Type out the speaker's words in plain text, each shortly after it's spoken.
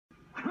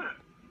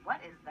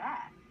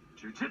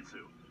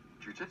Jiu-jitsu.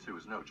 Jiu-jitsu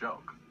is no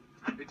joke.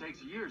 It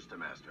takes years to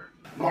master.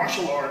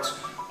 Martial arts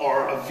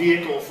are a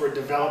vehicle for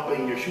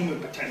developing your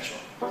human potential.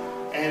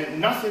 And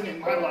nothing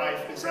in my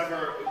life has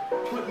ever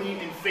put me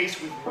in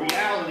face with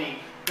reality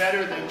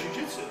better than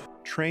jiu-jitsu.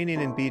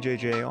 Training in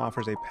BJJ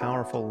offers a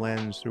powerful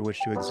lens through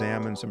which to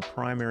examine some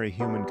primary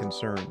human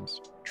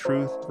concerns: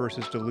 truth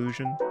versus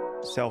delusion,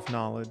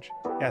 self-knowledge,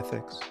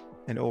 ethics,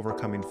 and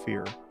overcoming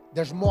fear.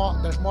 There's more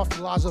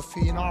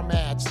philosophy in our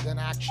mats than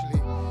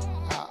actually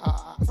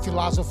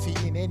philosophy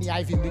in any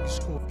Ivy League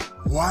school.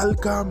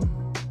 Welcome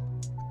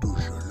to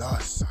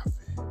philosophy.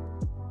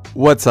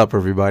 What's up,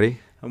 everybody?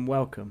 And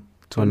welcome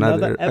to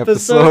another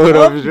episode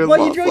of Philosophy. What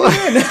are you joining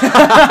in?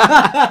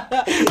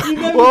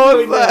 You never What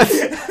was joined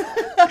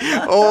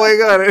that? Oh my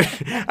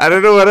god, I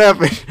don't know what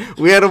happened.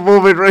 We had a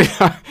moment right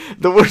now.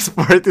 The worst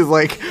part is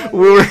like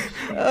we were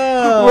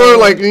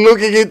like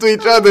looking into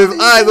each other's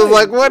eyes. I was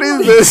like, what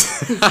is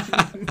this?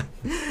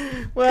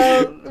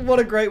 Well, what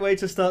a great way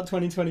to start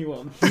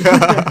 2021.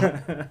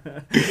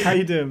 How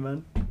you doing,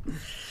 man?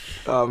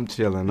 I'm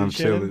chilling,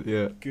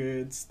 yeah.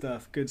 Good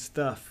stuff.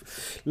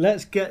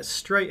 Let's get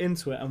straight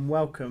into it and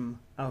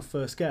welcome our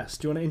first guest.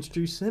 Do you want to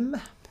introduce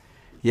him?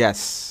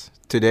 Yes.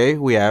 Today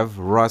we have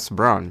Russ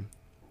Brown,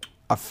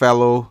 a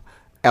fellow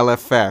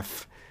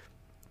LFF,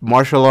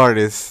 martial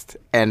artist,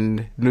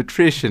 and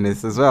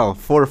nutritionist as well,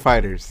 4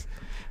 fighters.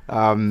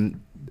 How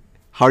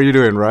are you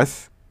doing,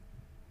 Russ?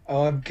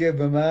 Oh, I'm good,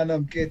 my man.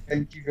 I'm good.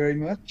 Thank you very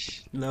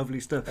much.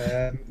 Lovely stuff.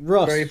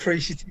 Ross. Very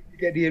appreciative to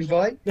get the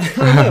invite.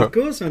 No, of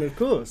course, man, of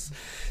course.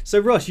 So,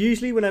 Ross,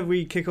 usually whenever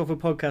we kick off a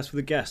podcast with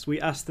a guest, we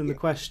ask them the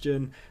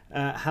question,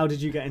 how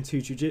did you get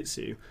into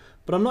jiu-jitsu?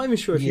 But I'm not even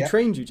sure if you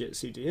train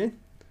jiu-jitsu, do you?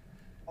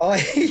 I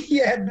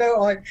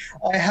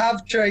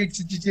have trained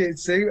to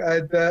jiu-jitsu,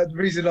 and the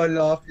reason I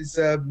laugh is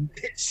I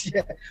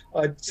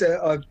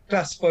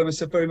classify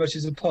myself very much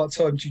as a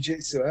part-time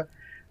jiu-jitsuer.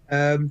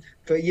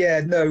 But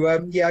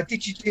I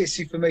did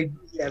jiu-jitsu for maybe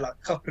like a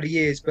couple of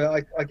years,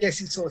 but I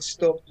guess it sort of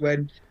stopped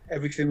when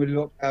everything with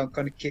lockdown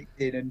kind of kicked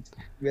in, and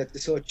we had to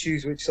sort of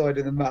choose which side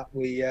of the mat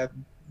we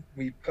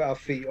put our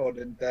feet on,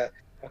 and I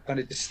kind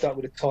of just stuck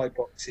with the Thai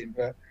boxing.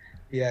 But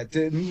yeah,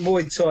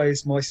 Muay Thai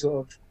is my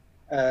sort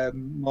of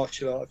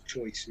martial art of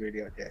choice,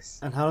 really, I guess.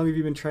 And how long have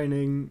you been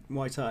training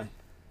Muay Thai?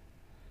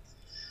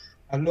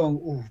 How long?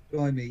 Oh,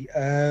 blimey.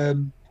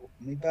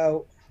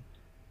 About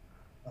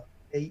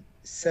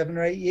 7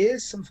 or 8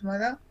 years, something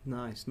like that.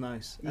 Nice.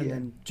 And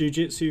then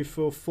jiu-jitsu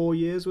for 4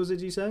 years, was it,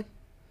 did you say?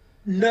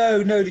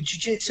 No, the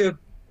jiu-jitsu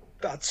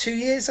about 2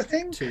 years, I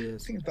think. 2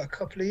 years. I think about a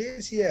couple of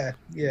years, yeah.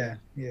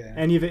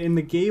 Any of it in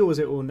the gi, or was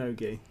it all no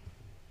gi?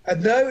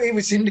 No, it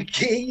was in the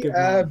gi.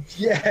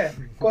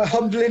 Quite a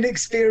humbling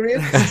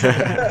experience.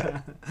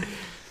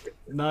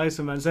 Nice,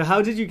 man. So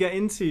how did you get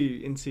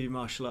into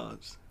martial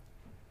arts?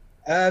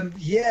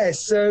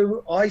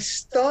 So I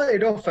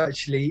started off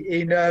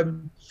actually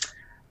in...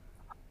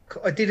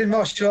 I did a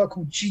martial art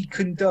called Jeet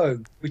Kune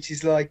Do, which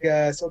is like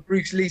sort of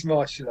Bruce Lee's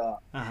martial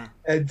art. Uh-huh.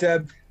 And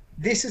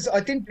I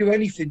didn't do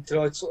anything till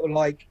I was sort of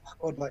like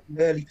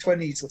early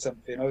 20s or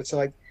something. I was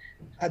like,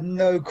 had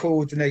no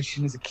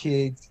coordination as a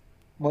kid.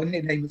 My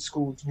nickname at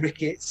school was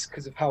Rickets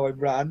because of how I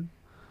ran.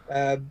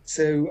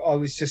 So I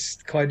was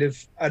just kind of,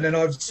 and then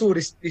I saw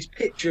this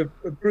picture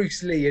of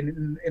Bruce Lee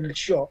in a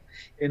shot,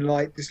 in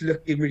like just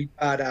looking really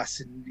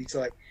badass, and he's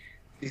like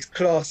these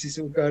classes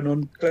that were going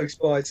on close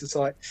by. So it's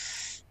like,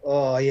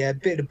 oh yeah,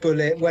 bit of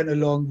bullet, went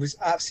along, was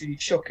absolutely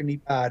shockingly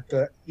bad.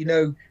 But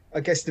I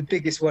guess the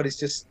biggest one is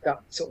just that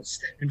sort of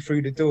stepping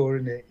through the door,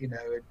 isn't it? And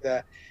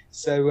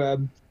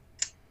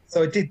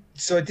so I did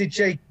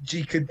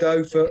Jeet Kune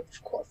Do for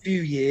quite a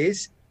few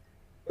years,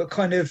 but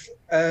kind of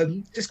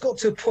just got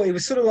to a point. It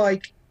was sort of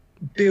like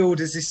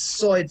billed as this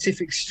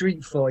scientific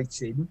street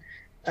fighting,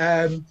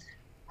 and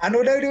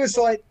although there was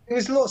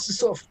lots of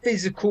sort of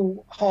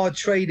physical hard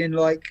training,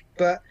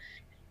 but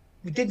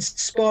we didn't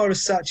spar as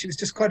such. It was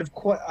just kind of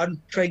quite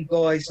untrained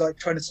guys like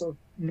trying to sort of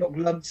knock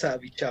lumps out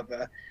of each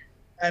other.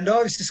 And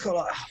I was just kind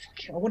of like,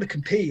 I want to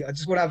compete. I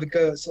just want to have a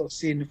go at sort of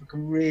seeing if I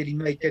can really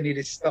make any of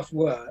this stuff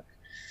work.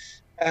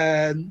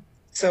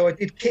 So I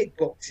did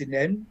kickboxing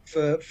then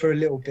for a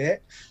little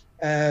bit,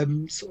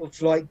 sort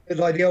of like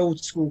the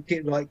old school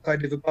kick, like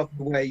kind of above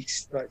the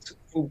waist, like sort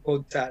of full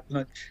contact. And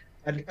I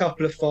had a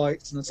couple of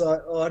fights, and I was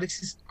like, oh,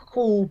 this is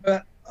cool,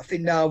 but I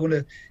think now I want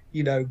to,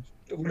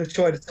 I want to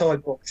try the Thai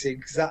boxing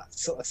because that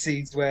sort of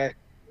sees where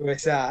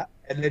it's at,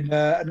 and then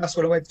and that's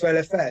when I went to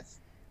LFF.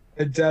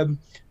 And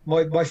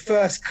my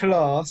first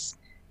class,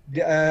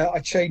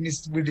 I trained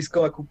with this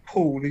guy called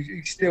Paul,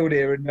 who's still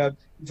there, and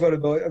he's one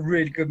of a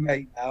really good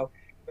mate now.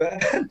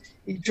 But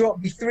he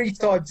dropped me 3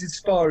 times in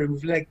sparring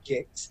with leg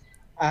kicks,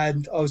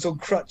 and I was on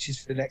crutches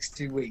for the next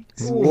 2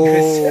 weeks.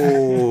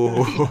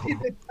 Whoa! He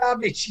did the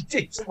damage he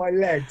did to my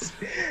legs.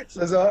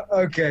 So I was like,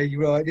 okay,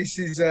 right, this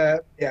is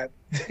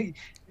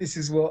this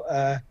is what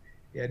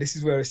this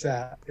is where it's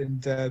at.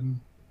 And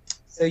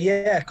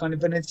kind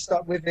of, and then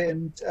stuck with it,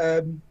 and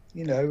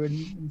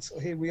and so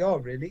here we are,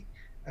 really.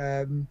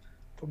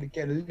 probably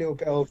getting a little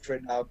bit old for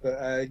it now.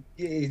 But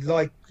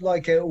like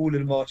all of the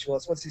martial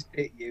arts, once it's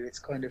bit you, it's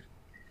kind of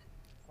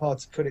hard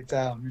to put it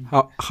down.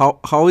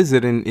 How is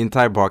it in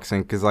Thai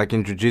boxing? Because like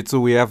in jiu-jitsu,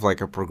 we have like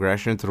a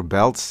progression through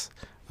belts.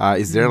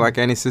 Is there like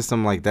any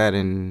system like that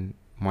in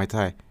Muay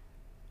Thai?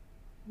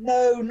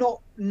 No,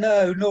 not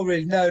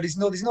really. No, there's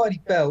not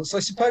any belts. So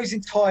I suppose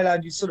in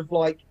Thailand you sort of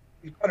like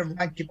you kind of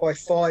rank it by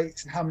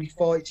fights and how many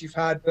fights you've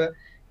had, but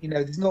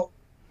there's not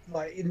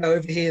like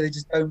over here they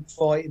just don't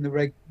fight in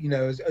the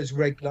as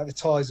regular. Like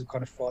the Thais will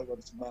kind of fight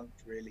once a month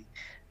really.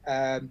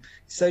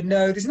 So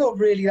no, there's not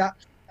really that.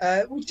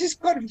 Which is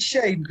kind of a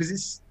shame because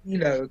it's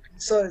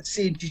sort of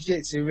seeing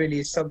jiu-jitsu really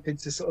is something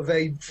to sort of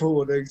aim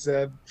for those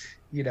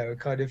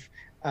kind of.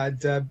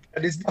 And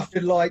there's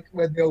nothing like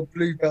when the old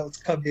blue belts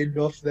come in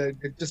off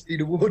they've just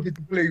been awarded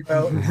the blue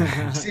belt.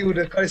 See all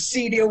the kind of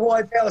senior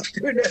white belts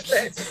doing their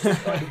best.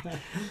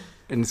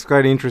 And it's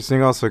quite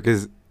interesting also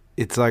because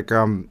it's like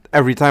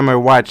every time I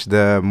watch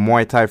the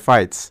Muay Thai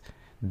fights,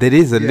 there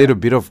is a little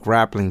bit of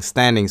grappling,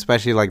 standing,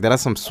 especially like there are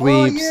some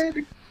sweeps.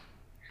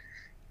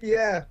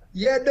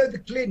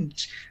 The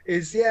clinch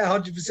is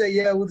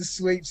 100%. All the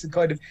sweeps and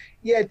kind of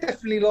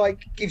definitely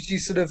like gives you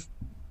sort of.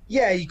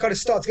 Yeah, you kind of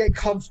start to get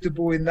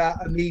comfortable in that.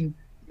 I mean,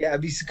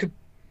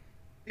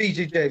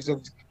 BJJ is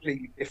obviously a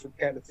completely different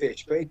kettle of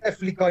fish, but it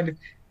definitely kind of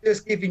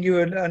just giving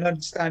you an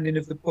understanding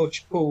of the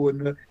push-pull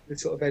and the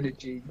sort of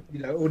energy,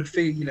 or the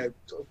feel,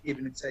 sort of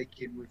giving and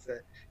taking with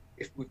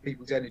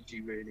people's energy,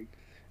 really.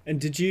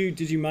 And did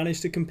you manage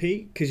to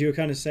compete? Because you were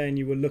kind of saying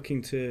you were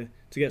looking to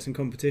get some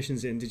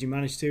competitions in. Did you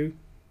manage to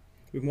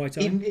with Muay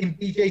Thai? In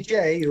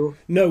BJJ or?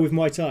 No, with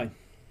Muay Thai.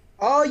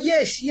 Oh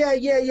yes, yeah.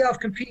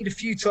 I've competed a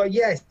few times.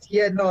 Yes,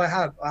 no, I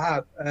have.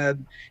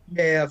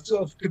 I've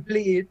sort of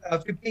competed.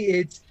 I've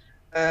competed.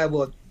 I've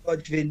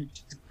been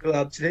to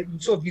clubs.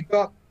 You've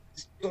got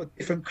sort of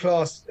different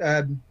class.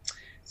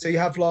 So you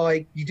have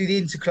like you do the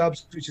inter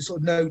clubs, which is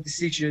sort of no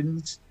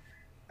decisions,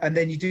 and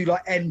then you do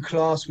like N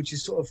class, which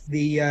is sort of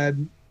the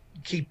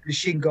keep the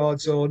shin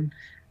guards on,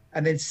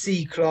 and then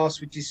C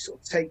class, which is sort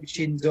of take the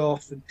shins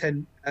off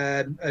and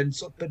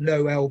sort of put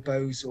no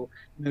elbows or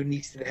no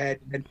knees to the head,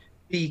 and then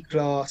B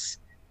class,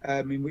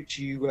 in which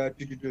you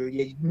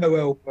no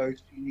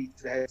elbows, but you need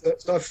to the head.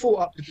 So I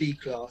fought up to B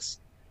class,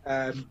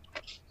 it's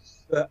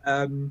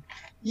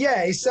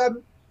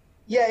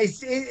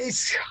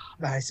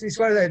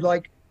one of those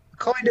like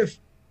kind of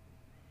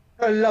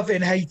I love it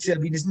and hate it. I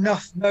mean, there's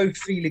no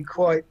feeling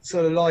quite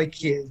sort of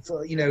like it,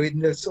 in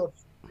the sort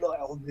of like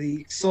on the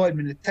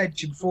excitement and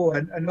tension before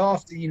and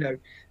after,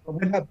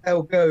 when that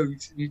bell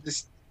goes,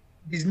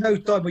 there's no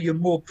time where you're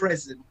more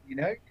present,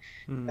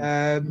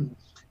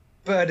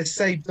 but at the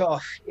same time,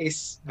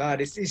 it's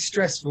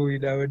stressful,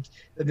 and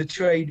the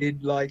training,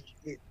 like,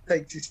 it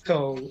takes its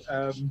toll,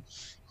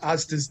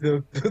 as does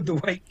the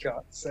weight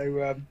cut.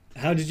 So,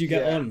 how did you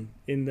get on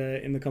in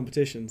the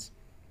competitions?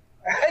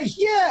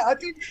 I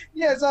did.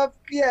 Yes,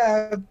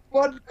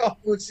 won a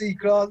couple of C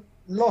class,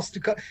 lost a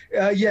couple.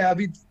 I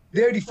mean,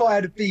 the only fight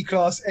at a B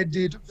class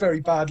ended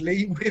very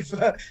badly with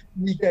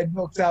me getting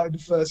knocked out in the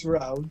first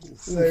round.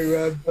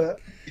 So, but.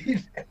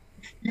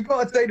 You've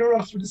got to take the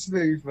rough with the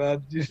smooth,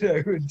 man.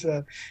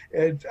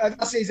 And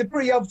I say it's a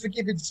pretty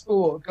unforgiving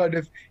sport. Kind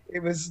of,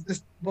 it was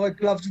just my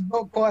gloves were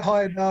not quite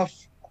high enough,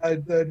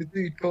 and the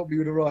dude caught me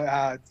with the right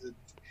hand.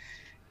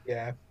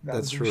 And,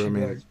 that's true. I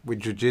mean, with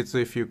jiu-jitsu,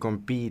 if you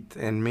compete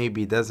and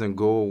maybe it doesn't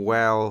go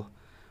well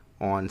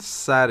on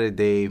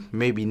Saturday,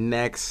 maybe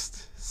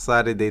next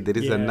Saturday there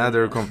is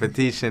another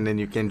competition and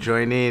you can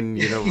join in.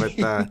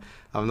 But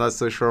I'm not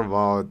so sure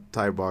about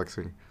Thai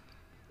boxing.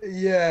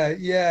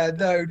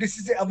 No, this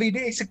is it. I mean,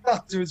 it's a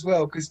gutter as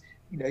well because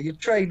you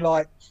train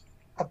like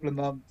a couple of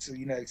months or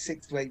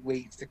 6 to 8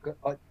 weeks to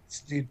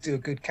do a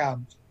good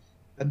camp,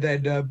 and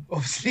then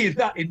obviously in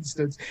that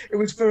instance it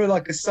was for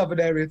like a Southern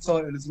area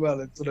title as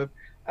well, and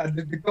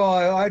the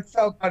guy I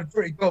felt kind of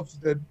pretty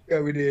confident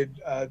going in,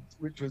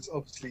 which was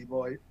obviously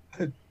my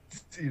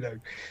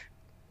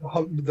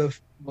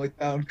my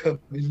down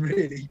coming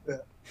really,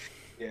 but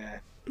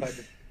kind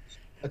of.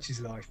 That's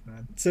his life,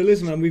 man. So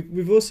listen, man,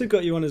 we've also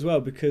got you on as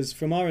well because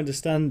from our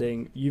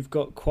understanding, you've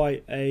got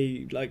quite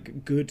a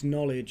good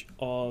knowledge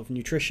of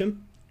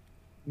nutrition.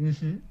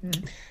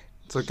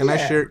 So can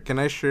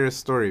I share a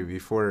story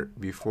before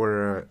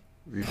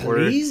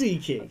easy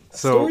key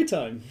story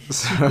time.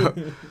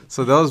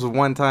 So there was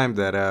one time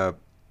that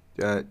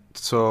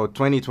so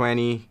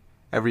 2020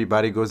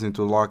 everybody goes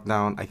into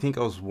lockdown. I think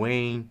I was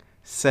weighing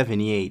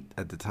 78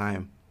 at the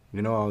time.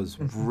 I was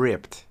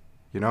ripped.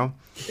 And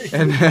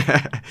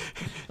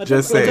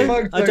just say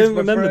I don't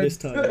remember this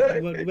time.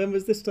 When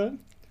was this time?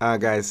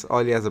 Guys,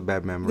 Ollie has a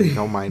bad memory.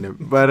 Don't mind him.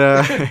 But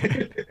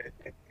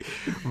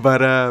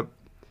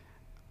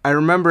I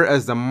remember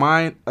as the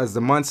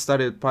months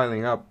started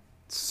piling up,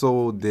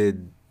 so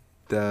did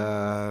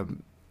the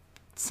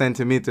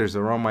centimeters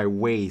around my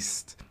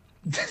waist.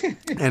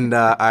 And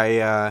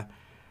I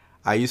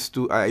used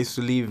to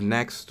live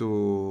next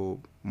to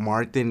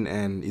Martin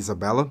and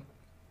Isabella.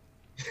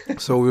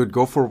 So we would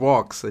go for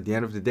walks at the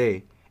end of the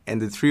day,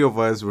 and the three of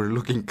us were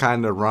looking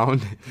kind of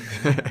round.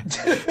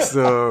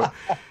 So,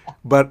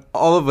 but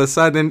all of a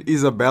sudden,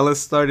 Isabella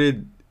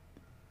started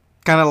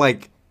kind of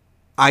like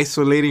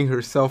isolating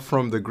herself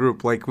from the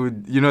group, like,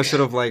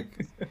 sort of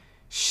like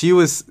she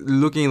was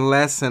looking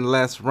less and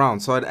less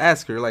round. So I'd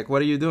ask her, like,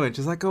 what are you doing?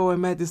 She's like, oh, I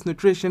met this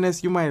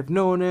nutritionist. You might have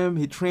known him.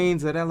 He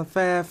trains at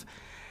LFF.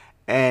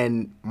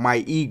 And my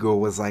ego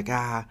was like,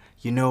 I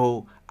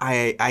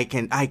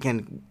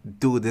can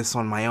do this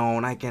on my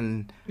own. I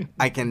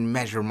can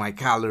measure my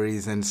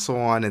calories and so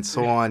on and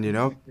so on,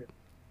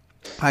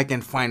 I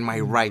can find my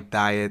right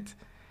diet.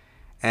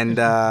 And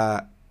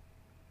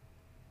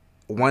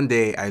one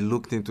day I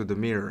looked into the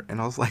mirror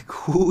and I was like,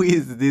 who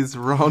is this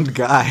round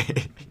guy?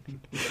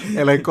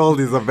 And I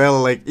called Isabella,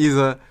 like,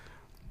 Isa,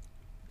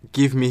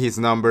 give me his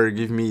number,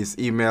 give me his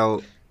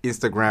email,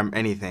 Instagram,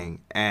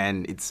 anything.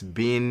 And it's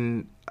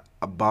been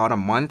about a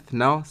month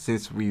now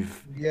since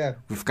we've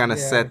kind of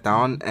sat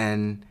down.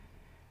 And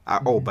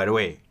by the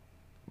way,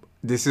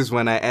 this is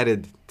when I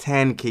added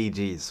 10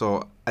 kgs.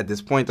 So at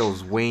this point I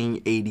was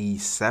weighing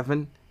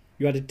 87.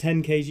 You added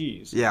 10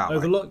 kgs? Yeah.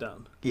 Over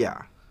lockdown?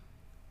 Yeah.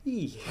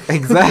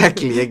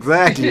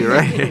 Exactly,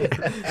 right?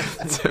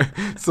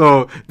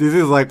 So this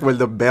is like when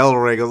the bell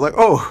rang. I was like,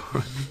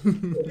 oh.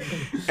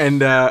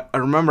 And I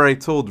remember I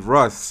told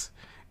Russ,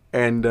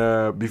 and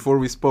before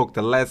we spoke,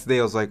 the last day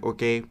I was like,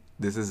 okay,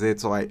 this is it.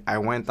 So I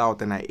went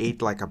out and I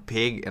ate like a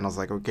pig, and I was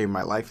like, okay,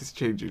 my life is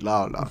changing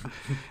now.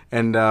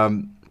 And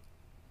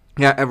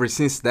ever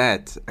since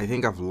that, I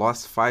think I've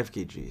lost 5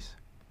 kgs.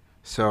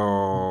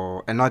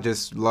 So, and not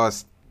just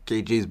lost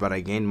kgs, but I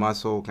gained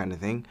muscle kind of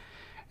thing.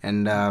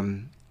 And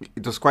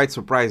it was quite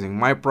surprising.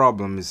 My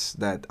problem is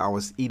that I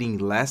was eating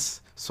less,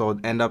 so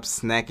I'd end up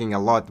snacking a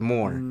lot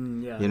more,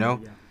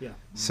 Yeah.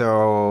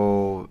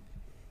 So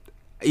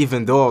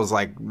even though I was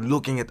like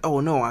looking at, oh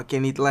no, I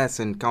can eat less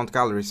and count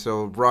calories.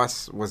 So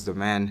Ross was the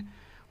man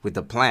with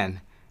the plan.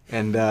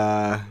 And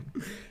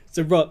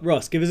so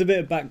Ross, give us a bit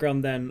of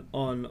background then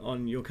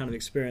on your kind of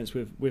experience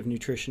with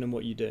nutrition and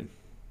what you do.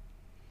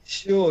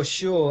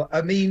 Sure.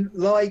 I mean,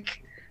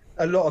 like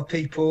a lot of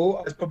people,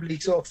 I was probably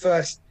sort of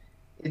first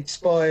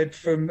inspired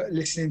from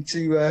listening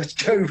to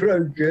Joe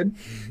Rogan,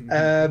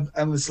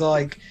 and was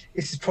like,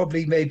 this is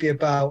probably maybe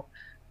about,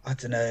 I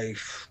don't know,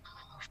 4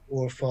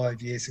 or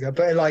 5 years ago,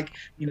 but like,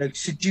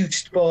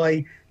 seduced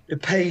by the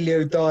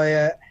paleo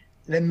diet,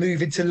 and then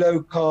moving to low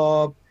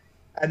carb,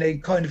 and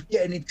then kind of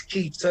getting into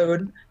keto,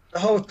 and the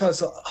whole time I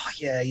was like, oh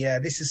yeah,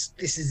 this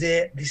is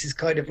it. This is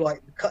kind of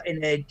like the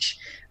cutting edge.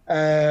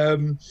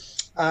 And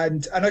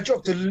I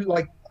dropped I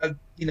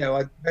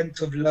went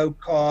to low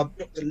carb,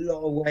 dropped a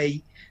lot of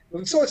weight.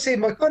 I'm sort of seeing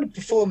my kind of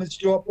performance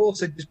drop.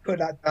 Also, just put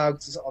that down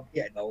because I'm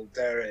getting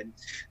older, and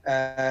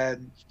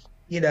and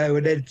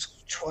then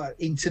try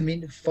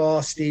intermittent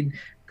fasting.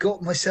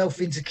 Got myself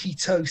into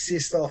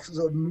ketosis after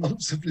sort of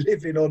months of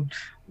living on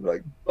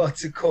like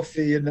butter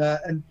coffee and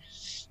then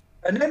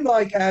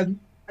like I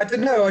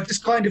don't know. I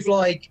just kind of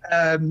like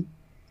I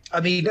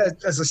mean,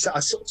 as I said,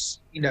 I sort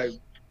of,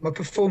 my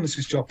performance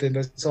was dropping,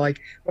 but it's like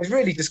I was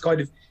really just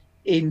kind of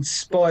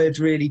inspired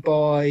really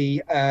by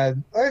I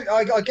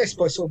guess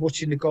by sort of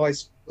watching the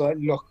guys like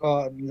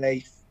Lockhart and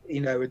Leif,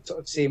 and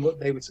sort of seeing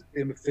what they were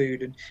doing with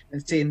food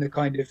and seeing the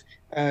kind of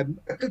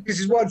because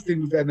there's one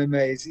thing with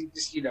MMA is it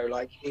just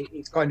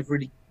it's kind of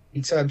really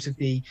in terms of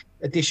the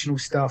additional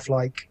stuff,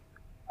 like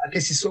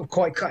this is sort of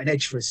quite cutting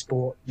edge for a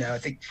sport. I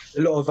think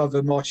a lot of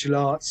other martial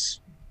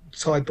arts,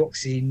 Thai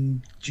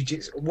boxing,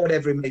 jiu-jitsu,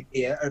 whatever it may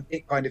be, are a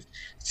bit kind of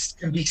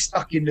can be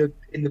stuck in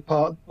the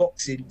part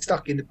boxing,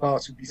 stuck in the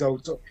past with these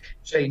old sort of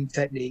chain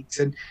techniques.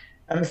 And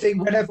I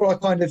think whenever I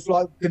kind of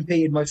like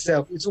competed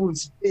myself, it's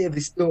always a bit of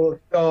this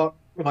dark,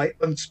 like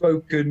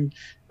unspoken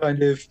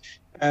kind of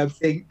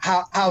thing.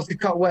 How to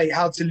cut weight,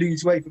 how to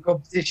lose weight for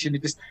competition,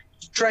 and just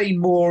train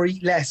more,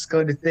 eat less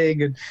kind of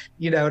thing. And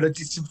and I did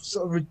some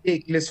sort of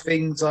ridiculous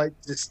things like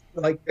just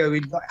like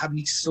going like having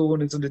these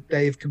saunas on the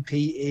day of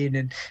competing,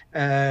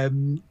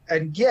 and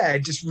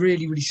just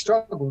really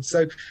struggled.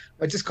 So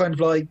I just kind of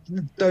like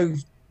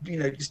dove,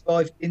 just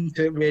dived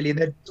into it really, and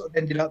then sort of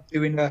ended up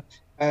doing a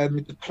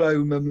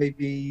diploma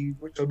maybe,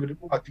 which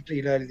I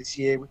completed earlier this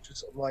year, which was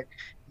sort of like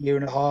a year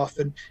and a half,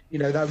 and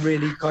that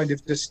really kind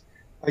of just,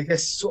 I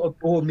guess, sort of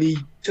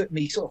took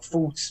me sort of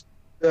full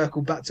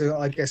circle back to,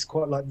 I guess,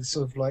 quite like the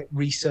sort of like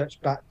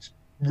research-backed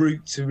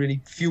route to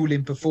really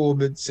fueling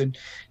performance and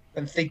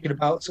thinking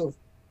about sort of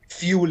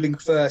fueling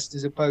first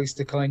as opposed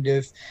to kind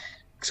of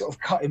sort of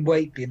cutting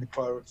weight being the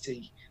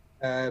priority,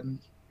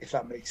 if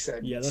that makes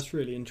sense. Yeah, that's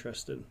really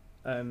interesting.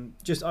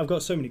 I've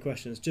got so many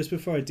questions. Just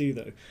before I do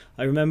though,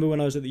 I remember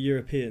when I was at the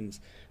Europeans,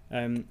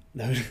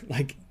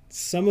 like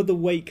some of the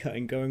weight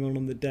cutting going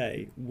on the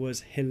day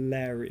was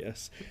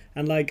hilarious,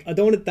 and like I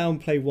don't want to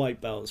downplay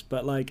white belts,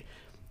 but like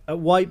at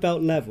white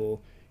belt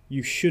level,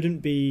 you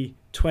shouldn't be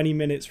 20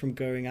 minutes from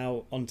going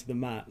out onto the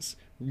mats,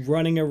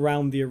 running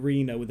around the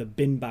arena with a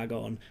bin bag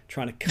on,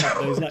 trying to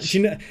cut those. Like, do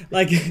you know,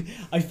 like,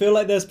 I feel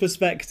like there's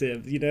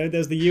perspective. You know,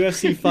 there's the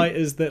UFC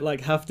fighters that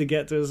like have to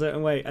get to a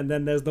certain weight, and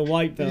then there's the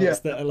white belts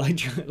that are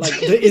like,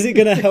 is it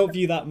going to help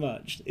you that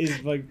much?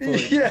 Is my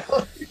point. Yeah.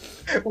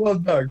 Well,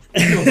 no.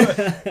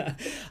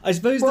 I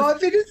suppose. Well, I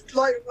think it's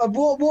like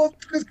what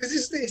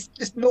because it's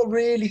just not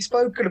really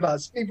spoken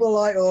about. So people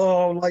are like,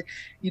 oh, like,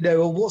 you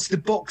know, or what's the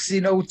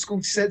boxing old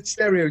school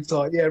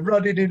stereotype? Yeah,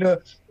 running in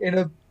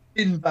a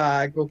bin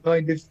bag, or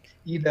kind of,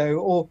 you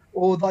know,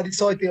 or like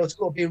this idea it's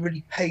got to be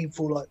really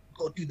painful, like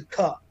got to do the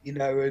cut, you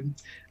know,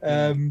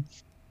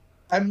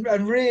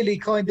 and really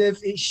kind of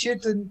it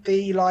shouldn't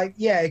be like,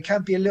 yeah, it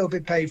can be a little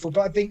bit painful,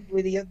 but I think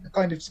really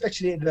kind of,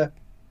 especially in the,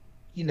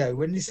 you know,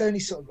 when it's only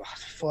sort of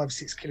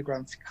 5-6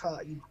 kilograms to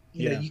cut, you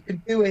know, you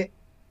can do it,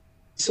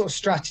 sort of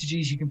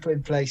strategies you can put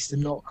in place to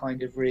not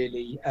kind of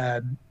really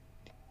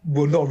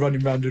not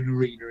running around an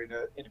arena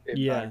in a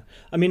bin bag.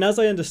 I mean, as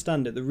I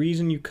understand it, the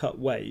reason you cut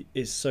weight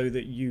is so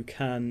that you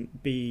can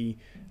be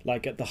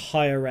like at the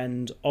higher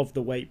end of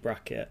the weight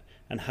bracket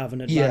and have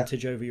an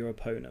advantage over your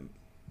opponent.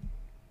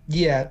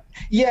 And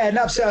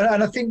absolutely,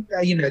 and I think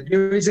you know,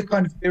 there is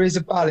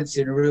a balance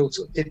in a real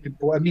sort of tipping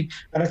point. I mean,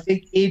 and I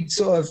think in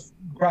sort of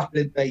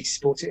grappling based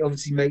sports, it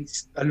obviously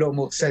makes a lot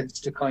more sense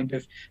to kind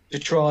of to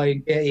try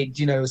and get in,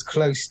 you know, as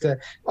close to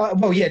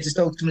just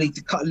ultimately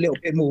to cut a little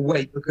bit more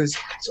weight, because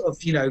sort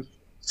of, you know,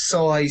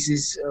 size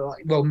is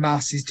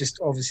mass is just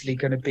obviously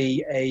going to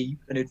be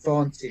an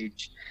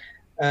advantage.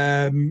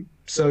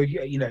 So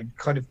you know,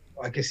 kind of,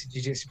 I guess in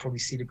jiu-jitsu probably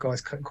see the guys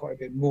cutting quite a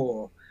bit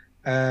more.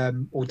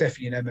 Or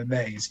definitely in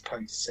MMA as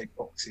opposed to say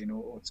boxing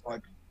or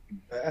type.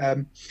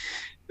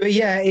 But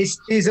yeah,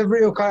 there's a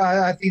real kind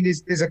of, I think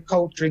there's a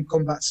culture in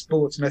combat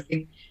sports, and I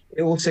think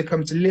it also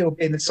comes a little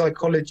bit in the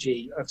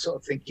psychology of sort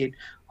of thinking,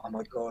 oh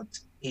my God,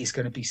 he's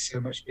going to be so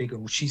much bigger,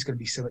 or she's going to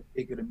be so much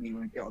bigger than me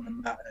when I get on the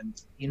mat,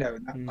 and you know,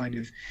 and that kind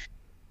of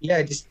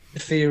just the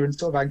fear and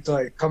sort of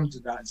anxiety that comes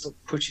with that, and sort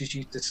of pushes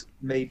you to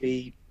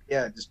maybe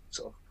just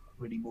sort of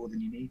really more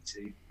than you need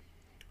to.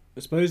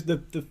 I suppose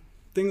the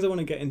things I want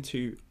to get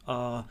into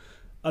are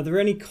there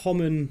any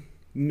common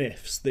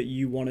myths that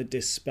you want to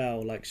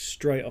dispel, like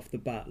straight off the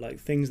bat, like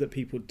things that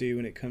people do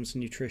when it comes to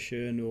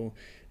nutrition or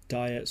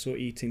diets or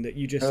eating, that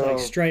you just like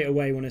straight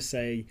away want to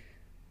say,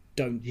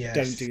 don't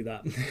do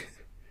that?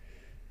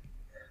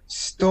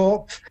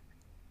 Stop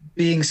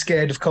being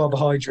scared of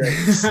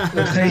carbohydrates.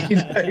 You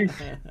know,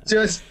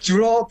 just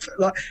drop,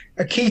 like,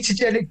 a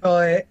ketogenic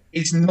diet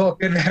is not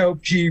going to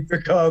help you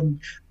become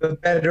a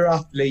better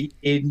athlete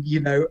in, you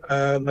know,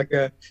 like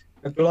a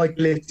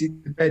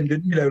glycolytic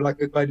dependent, you know,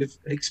 like a kind of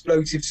an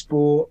explosive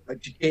sport like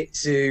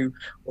jiu-jitsu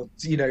or,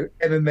 you know,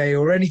 MMA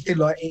or anything.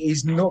 Like, it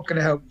is not going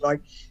to help. Like,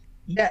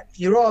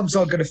 your arms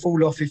aren't going to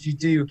fall off if you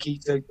do a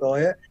keto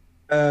diet,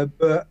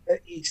 but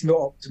it's not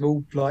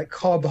optimal. Like,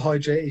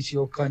 carbohydrate is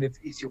your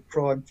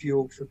prime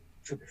fuel for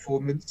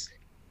performance.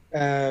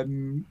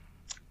 The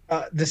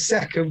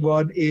second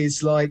one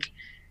is like,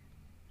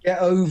 get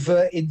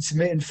over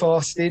intermittent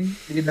fasting.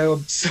 You know,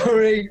 I'm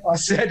sorry, I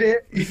said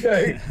it. You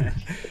know,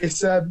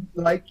 it's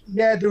like,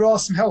 there are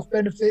some health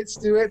benefits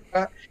to it,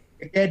 but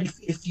again,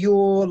 if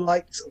your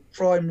like sort of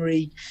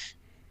primary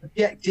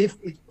objective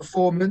is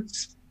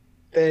performance,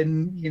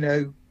 then you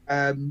know,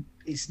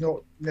 it's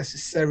not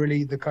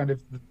necessarily the kind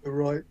of the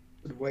right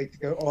way to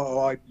go.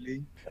 I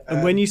believe.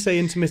 And when you say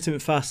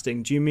intermittent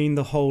fasting, do you mean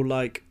the whole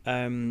like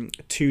 2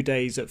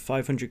 days at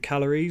 500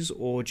 calories,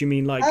 or do you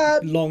mean like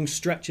long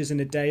stretches in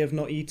a day of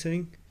not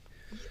eating?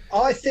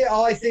 I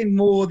think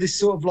more this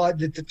sort of like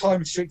the time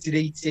restricted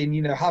eating,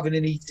 you know, having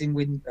an eating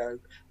window.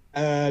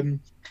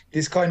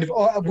 This kind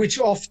of, which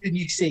often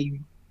you see.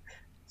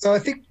 So I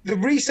think the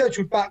research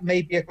would back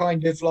maybe a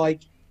kind of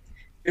like,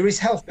 there is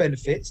health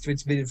benefits to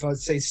intermittent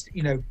fasting, say,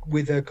 you know,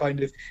 with a kind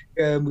of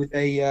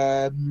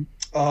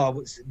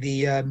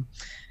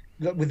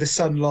with the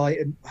sunlight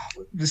and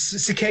the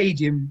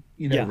circadian,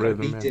 you know,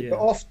 rhythm, But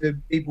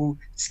often people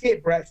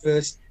skip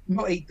breakfast,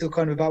 not eat till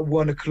kind of about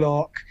 1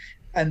 o'clock,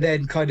 and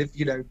then kind of,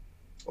 you know,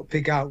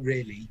 pig out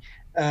really,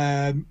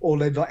 or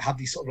they like have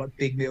these sort of like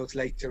big meals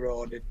later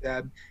on,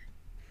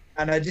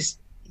 and I just,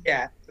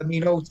 I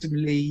mean,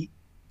 ultimately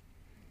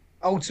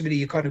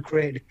you're kind of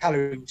creating a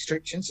calorie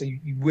restriction, so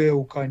you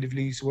will kind of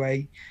lose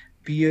weight,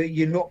 but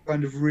you're not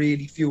kind of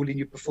really fueling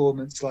your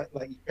performance like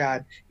you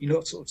can. You're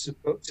not sort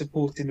of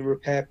supporting the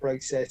repair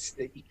process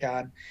that you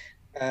can.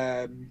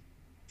 I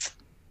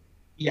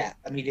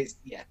mean, it's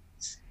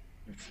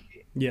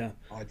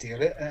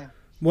ideal.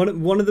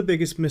 One of the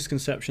biggest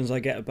misconceptions I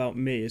get about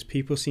me is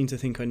people seem to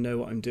think I know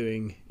what I'm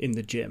doing in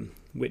the gym,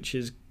 which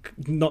is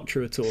not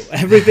true at all.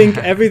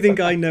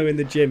 Everything I know in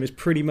the gym is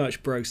pretty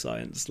much bro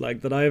science, like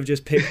that I have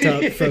just picked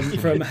up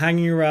from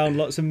hanging around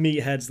lots of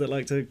meatheads that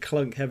like to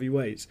clunk heavy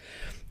weights.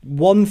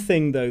 One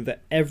thing, though,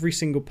 that every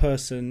single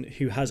person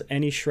who has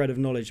any shred of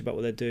knowledge about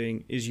what they're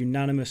doing is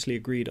unanimously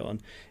agreed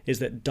on is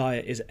that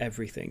diet is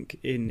everything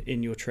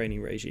in your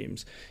training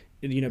regimes.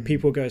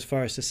 people go as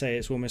far as to say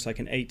it's almost like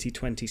an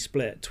 80-20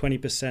 split.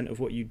 20% of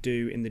what you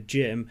do in the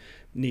gym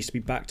needs to be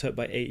backed up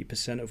by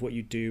 80% of what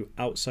you do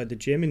outside the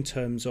gym, in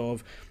terms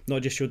of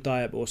not just your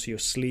diet, but also your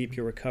sleep,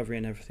 your recovery,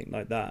 and everything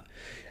like that.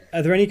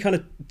 Are there any kind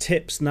of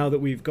tips, now that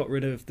we've got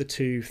rid of the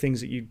two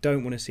things that you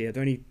don't want to see? Are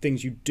there any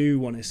things you do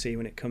want to see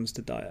when it comes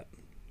to diet?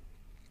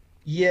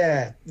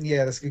 Yeah,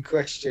 that's a good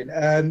question.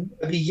 I'm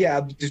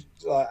just,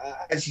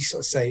 as you sort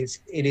of say,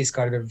 it is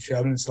kind of everything.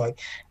 I mean, it's like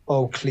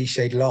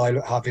cliched lie,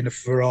 like having a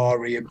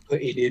Ferrari and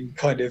putting in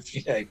kind of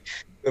the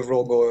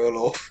wrong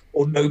oil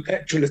or no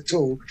petrol at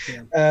all.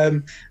 Yeah.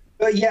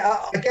 But yeah,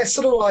 I guess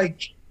sort of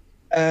like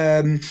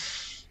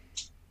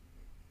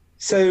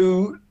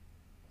so.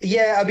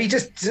 Yeah, I mean,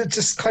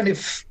 just kind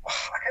of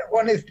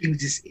one of the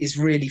things is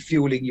really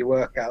fueling your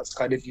workouts,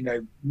 kind of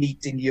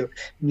meeting the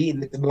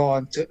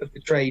demand of the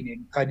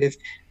training, kind of,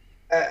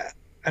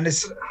 and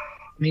it's, I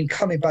mean,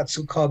 coming back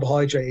to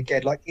carbohydrate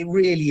again, like it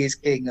really is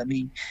king. I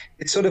mean,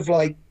 it's sort of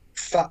like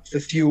fat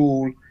for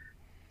fuel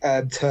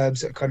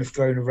terms that are kind of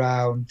thrown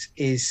around.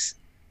 Is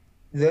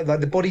like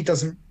the body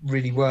doesn't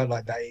really work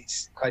like that.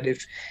 It's kind of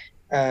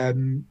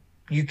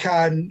you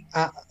can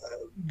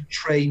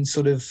train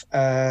sort of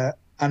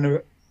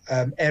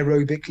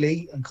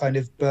aerobically and kind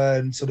of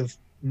burn sort of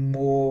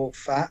more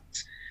fat,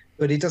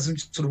 but it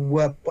doesn't sort of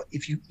work. But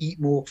if you eat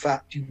more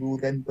fat, you will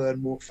then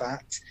burn more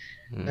fat.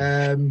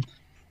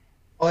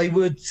 I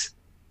would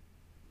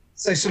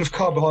say sort of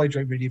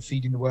carbohydrate really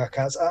feeding the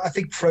workouts. I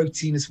think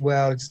protein as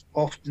well. Just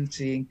often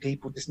seeing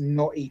people just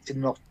not eating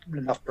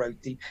enough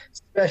protein,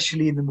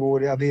 especially in the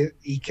morning. I mean,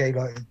 EK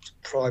like a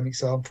prime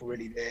example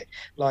really there.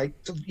 Like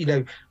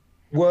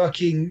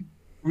working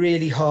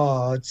really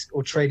hard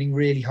or training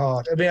really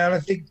hard. I mean, and I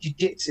think you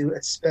get to,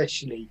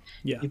 especially,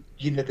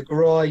 the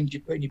grind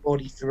you're putting your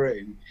body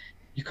through,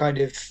 you kind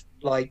of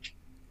like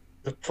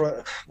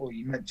well,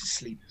 you meant to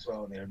sleep as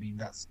well there. I mean,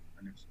 that's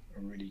kind of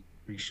a really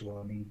crucial.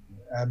 I mean,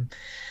 and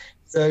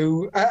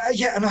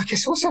I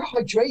guess also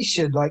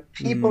hydration. Like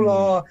people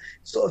are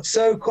sort of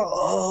so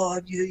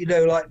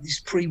like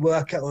this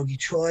pre-workout, or have you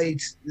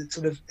tried the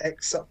sort of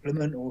X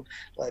supplement, or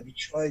like have you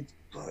tried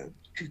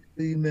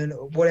curcumin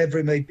or whatever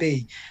it may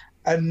be,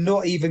 and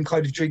not even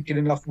kind of drinking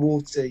enough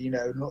water,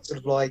 not sort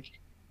of like,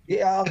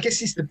 I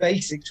guess it's the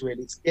basics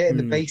really. It's getting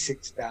the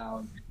basics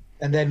down.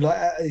 And then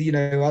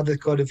other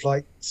kind of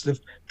like sort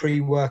of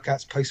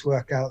pre-workouts,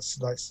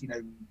 post-workouts, like,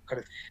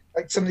 kind of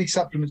like some of these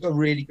supplements are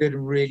really good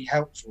and really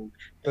helpful,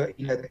 but,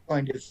 they're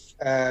kind of,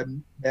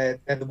 they're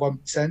the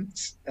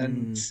 1%,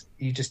 and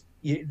you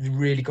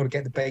really got to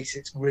get the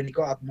basics, really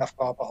got to have enough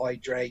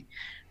carbohydrate,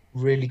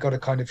 really got to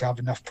kind of have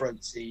enough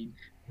protein,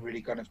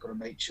 really kind of got to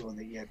make sure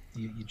that you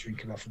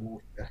drink enough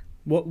water.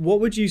 What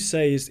would you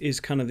say is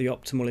kind of the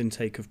optimal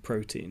intake of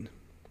protein?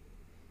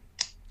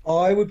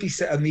 I would be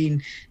I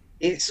mean,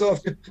 it's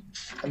sort of,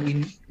 I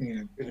mean, a bit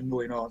of an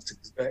annoying answer,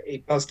 but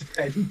it does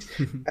depend.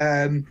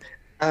 And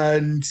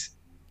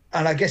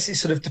I guess it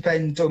sort of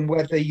depends on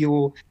whether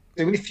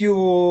if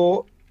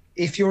you're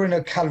in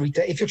a calorie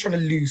day, if you're trying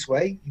to lose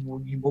weight, you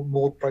want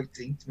more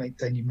protein to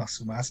maintain your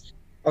muscle mass.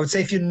 I would say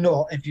if you're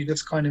not, if you're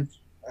just kind of,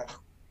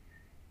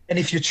 and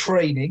if you're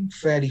training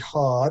fairly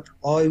hard,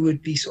 I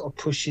would be sort of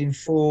pushing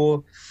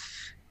for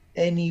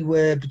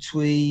anywhere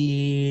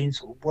between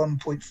sort of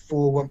 1.4,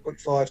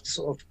 1.5 to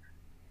sort of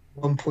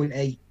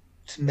 1.8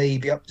 to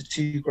maybe up to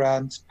 2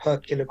 grams per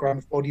kilogram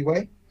of body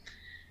weight.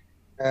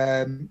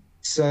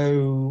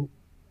 So,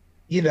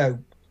 I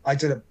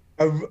don't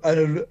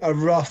know, a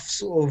rough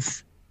sort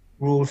of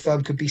rule of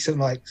thumb could be something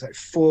like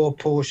 4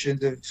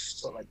 portions of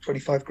sort of like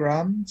 25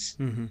 grams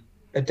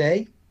a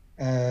day.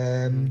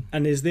 And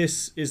is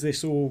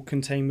this all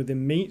contained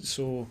within meats,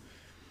 or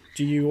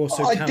do you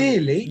also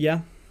ideally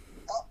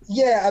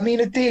I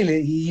mean,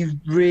 ideally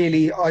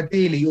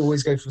you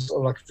always go for sort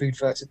of like a food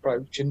first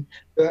approach,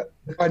 but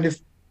kind of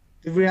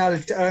the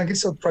reality, I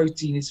guess, sort of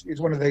protein is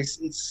one of those,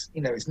 it's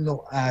it's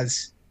not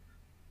as,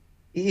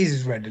 it is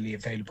as readily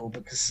available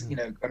because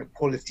kind of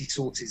quality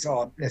sources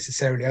aren't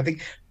necessarily, I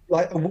think,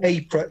 like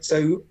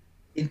so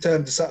in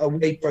terms of a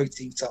whey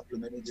protein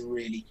supplement is a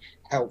really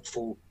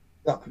helpful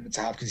supplement to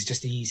have because it's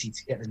just easy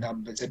to get the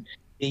numbers. And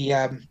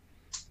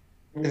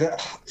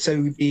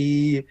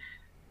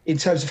in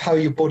terms of how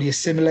your body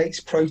assimilates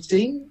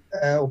protein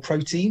or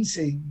proteins,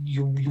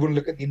 you want to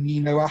look at the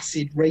amino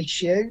acid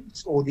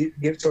ratios or the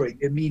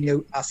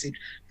amino acid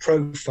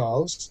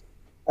profiles,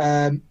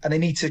 and they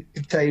need to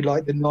contain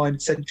like the 9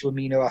 essential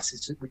amino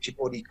acids which your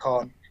body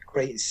can't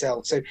create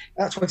itself. So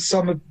that's why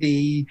some of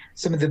the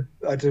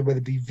I don't know whether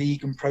it be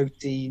vegan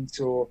proteins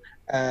or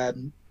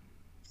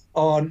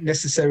aren't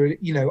necessarily,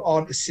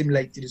 aren't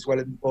assimilated as well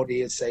in the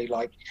body as, say,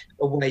 like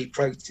a whey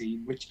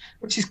protein, which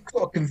is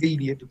quite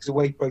convenient because a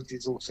whey protein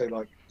is also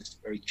like just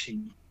very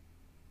cheap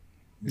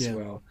as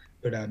well.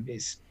 But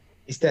it's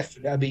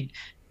definitely, I mean,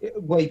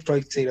 whey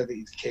protein I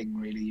think is king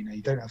really.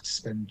 You don't have to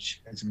spend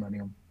loads of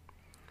money on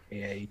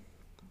whey.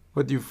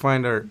 What do you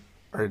find are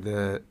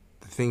the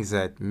things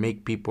that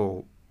make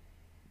people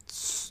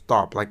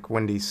stop, like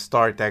when they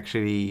start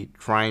actually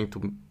trying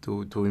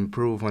to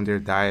improve on their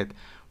diet?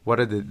 what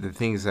are the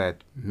things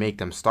that make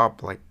them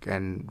stop, like,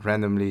 and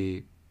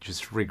randomly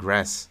just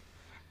regress?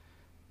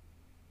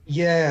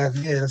 Yeah,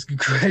 that's a good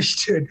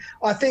question.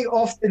 I think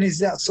often is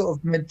that sort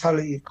of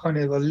mentality of kind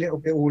of a little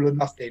bit all or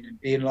nothing and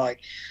being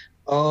like,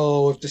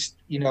 oh, I've just,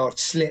 I've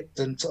slipped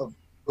and sort of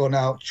gone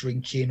out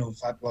drinking or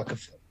had like a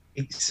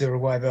pizza or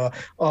whatever.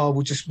 Oh,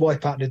 we'll just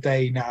wipe out the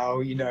day now,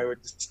 and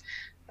just,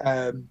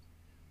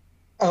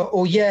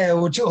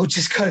 or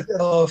just kind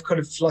of, I've kind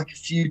of like a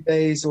few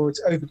days or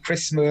it's over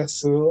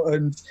Christmas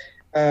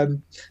I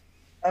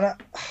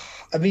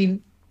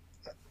mean,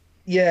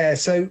 yeah,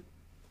 so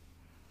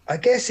I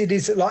guess it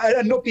is like,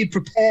 and not being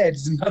prepared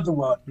is another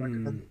one, like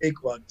another big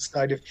one. It's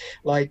kind of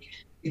like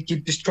you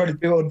just try to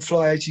do it on the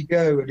fly as you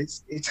go, and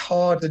it's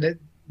hard. And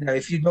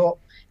if you don't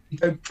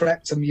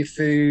prep some of your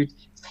food,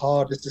 it's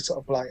harder to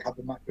sort of like have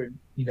the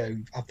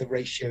have the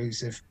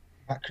ratios of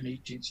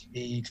macronutrients you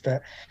need.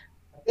 But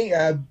I think,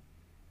 I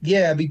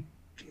mean,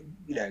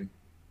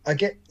 I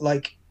get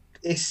like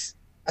I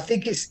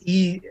think it's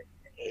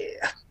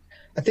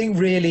I think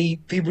really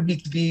people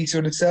need to be easy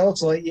on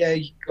themselves. Like, yeah,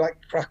 you like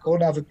crack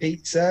on, have a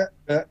pizza,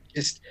 but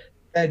just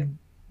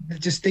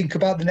think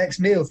about the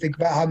next meal. Think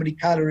about how many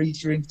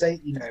calories you're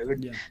intaking,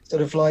 and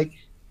sort of like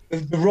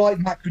the right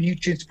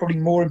macronutrients are probably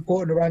more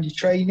important around your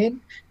training.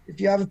 If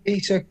you have a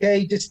pizza,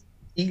 okay, just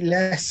eat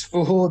less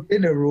for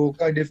dinner or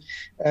kind of,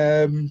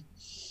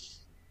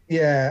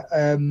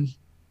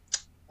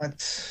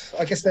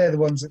 I guess they're the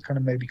ones that kind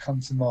of maybe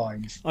come to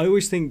mind. I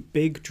always think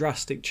big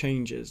drastic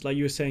changes, like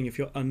you were saying, if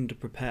you're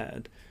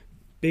underprepared,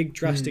 big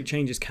drastic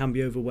changes can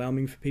be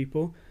overwhelming for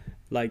people.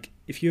 Like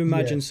if you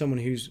imagine someone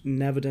who's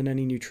never done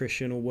any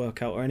nutrition or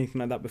workout or anything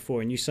like that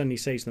before, and you suddenly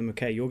say to them,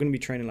 okay, you're going to be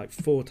training like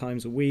 4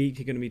 times a week,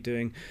 you're going to be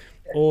doing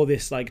all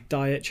this like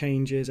diet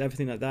changes,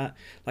 everything like that,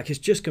 like it's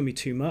just going to be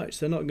too much.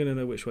 They're not going to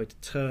know which way to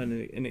turn,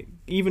 and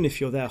even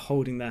if you're there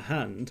holding their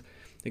hand,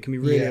 it can be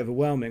really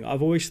overwhelming.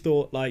 I've always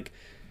thought like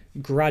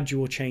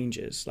gradual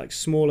changes, like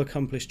small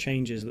accomplished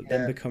changes that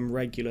then become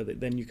regular, that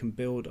then you can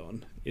build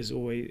on, is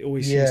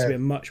always seems to be a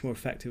much more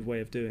effective way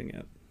of doing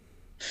it.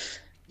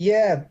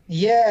 I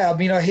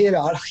mean, I hear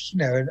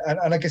that,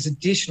 and I guess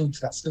additional to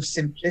that sort of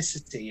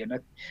simplicity, and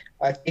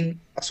I think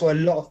that's why a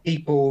lot of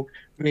people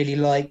really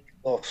like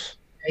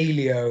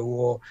paleo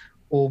or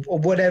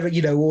whatever,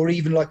 or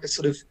even like a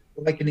sort of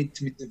like an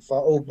intermittent fast,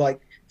 or like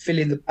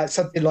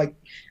something like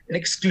an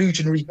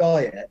exclusionary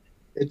diet.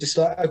 They're just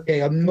like,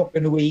 okay, I'm not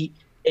going to eat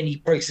any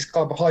processed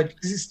carbohydrates,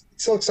 because it's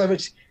so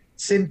much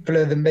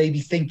simpler than maybe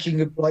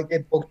thinking of like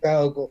get bogged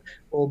down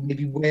or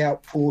maybe weigh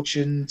out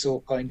portions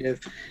or kind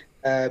of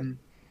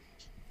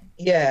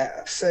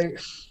so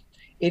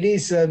it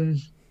is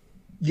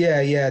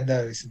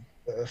it's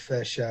a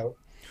fair shout.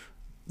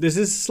 This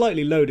is a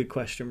slightly loaded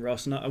question,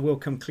 Ross, and I will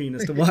come clean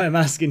as to why I'm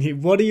asking you.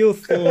 What are your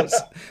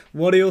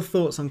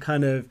thoughts on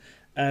kind of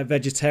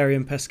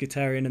vegetarian,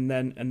 pescatarian, and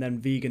then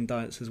vegan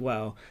diets as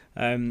well?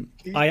 I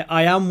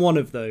am one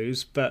of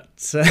those, but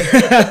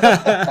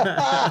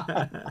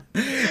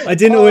I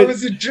didn't always. I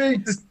was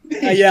intrigued.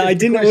 I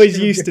didn't always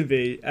used to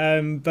be,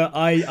 but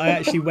I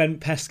actually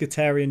went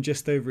pescatarian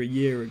just over a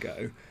year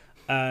ago.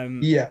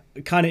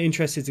 Kind of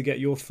interested to get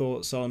your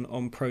thoughts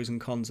on pros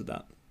and cons of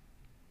that.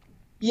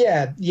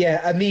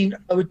 I mean,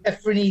 I would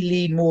definitely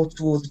lean more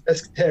towards a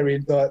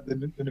pescatarian diet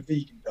than a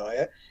vegan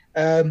diet.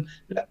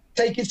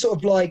 Taking sort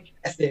of like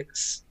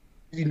ethics,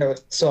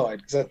 aside,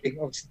 because I think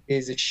obviously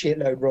there's a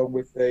shitload wrong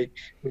with the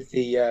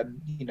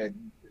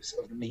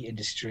sort of the meat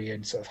industry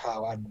and sort of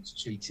how animals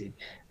are treated.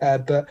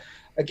 But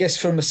I guess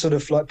from a sort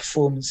of like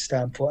performance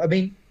standpoint, I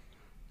mean,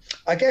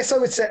 I guess I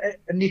would say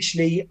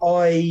initially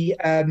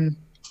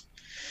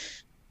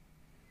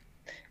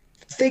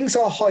things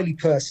are highly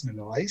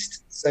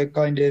personalized. So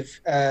kind of,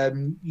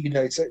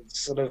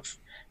 sort of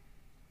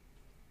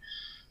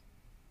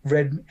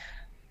red.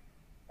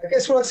 I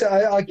guess what I'd say,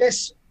 I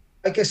guess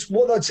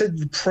what I'd say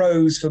the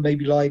pros for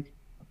maybe like,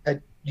 a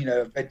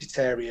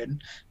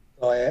vegetarian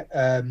diet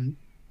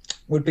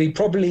would be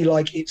probably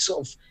like it's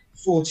sort of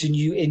forcing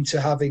you into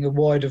having a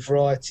wider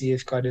variety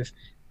of kind of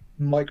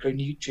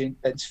micronutrient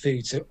dense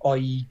foods, so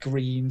i.e.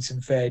 greens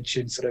and veg,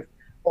 and sort of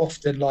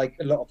often like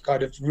a lot of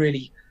kind of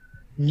really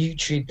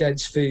nutrient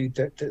dense food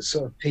that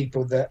sort of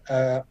people that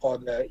are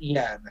on the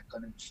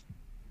kind of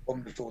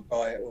omnivore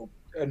diet or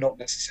are not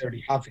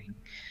necessarily having.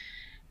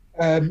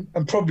 And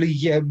probably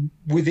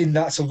within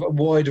that sort of a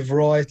wider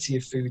variety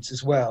of foods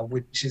as well,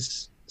 which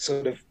is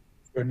sort of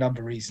for a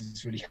number of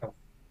reasons really helpful.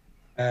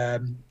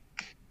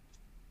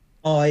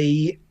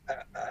 I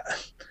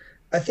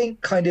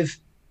think kind of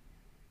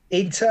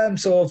in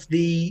terms of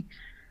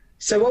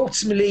so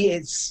ultimately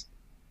it's,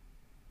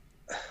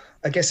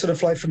 I guess sort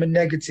of like from a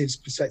negatives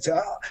perspective,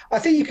 I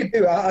think you can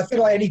do it. I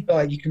feel like any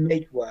diet you can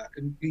make work,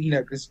 and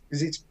because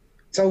it's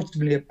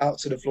ultimately about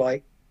sort of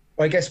like,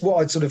 I guess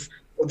what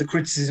the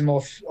criticism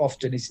of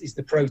often is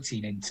the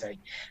protein intake.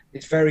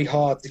 It's very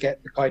hard to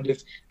get the kind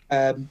of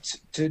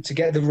to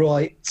get the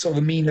right sort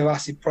of amino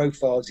acid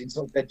profiles in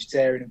sort of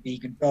vegetarian and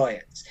vegan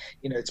diets,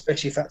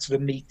 especially if that's sort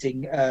of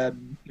meeting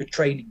your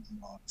training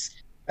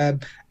demands.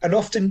 And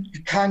often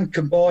you can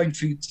combine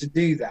foods to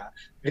do that.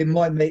 But it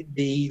might make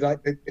the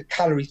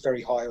calories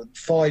very high or the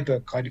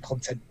fiber kind of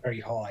content very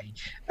high.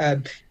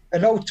 And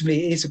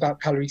ultimately, it is about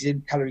calories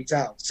in, calories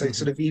out. So it's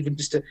sort of even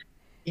just to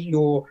eat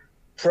your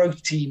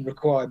protein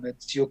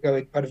requirements, you're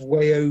going kind of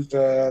way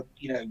over,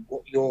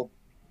 what your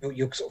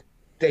sort of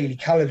daily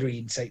calorie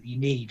intake that you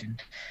need,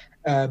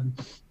 and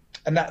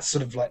that's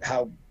sort of like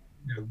how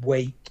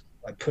weight,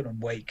 like put on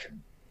weight,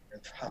 can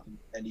happen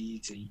fairly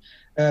easy.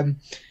 So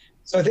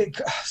I think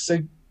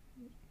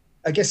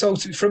I guess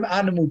ultimately from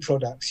animal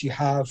products, you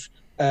have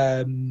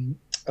a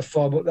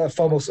far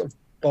more sort of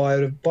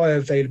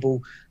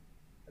bioavailable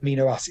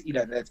amino acid.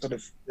 They're sort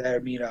of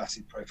their amino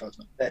acid profiles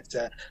not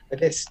better. I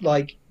guess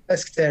like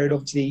pescatarian,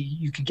 obviously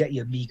you can get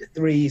your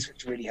omega-3s,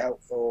 which are really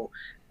helpful.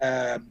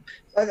 I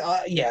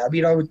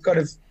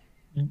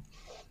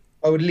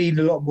would lean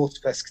a lot more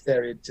to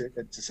pescatarian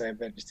than to say a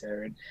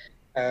vegetarian.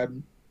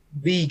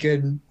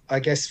 Vegan,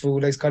 I guess, for all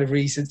those kind of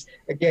reasons.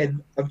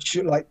 Again, I'm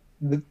sure like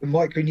the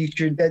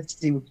micronutrient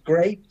density was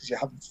great because you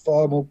have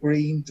far more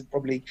greens and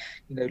probably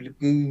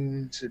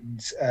legumes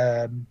and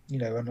and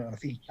I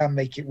think you can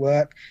make it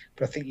work,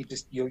 but I think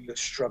you'll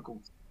struggle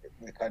with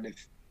the kind of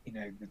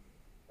the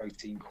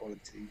protein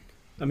quality.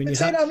 I mean,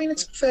 it's a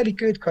fairly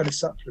good kind of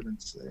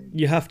supplement. So.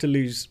 You have to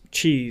lose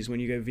cheese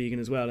when you go vegan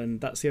as well, and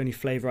that's the only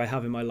flavour I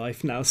have in my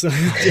life now. So, well,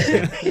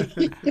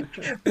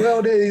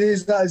 it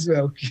is that as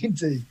well.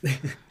 Indeed.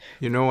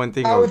 One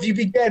thing. How have you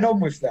been getting on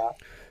with that?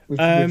 With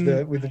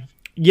the...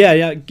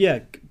 Yeah.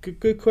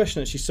 Good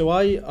question actually. So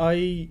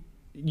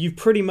you've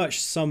pretty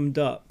much summed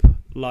up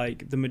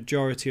like the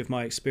majority of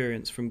my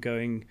experience from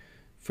going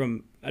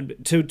from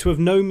to have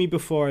known me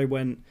before I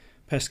went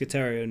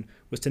pescatarian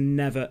was to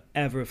never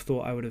ever have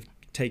thought I would have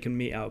taken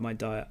meat out of my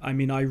diet. I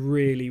mean, I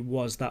really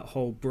was that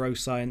whole bro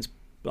science,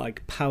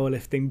 like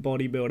powerlifting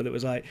bodybuilder that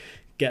was like,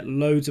 get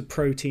loads of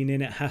protein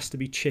in, it has to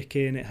be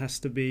chicken, it has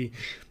to be,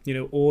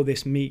 all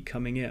this meat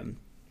coming in.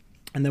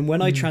 And then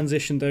when I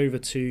transitioned over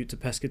to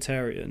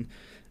pescatarian,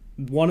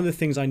 one of the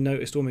things I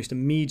noticed almost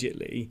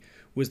immediately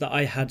was that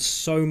I had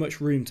so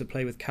much room to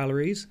play with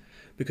calories,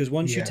 because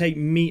once you take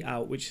meat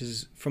out, which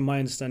is, from my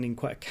understanding,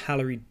 quite a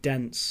calorie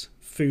dense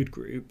food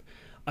group,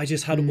 I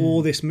just had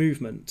all this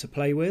movement to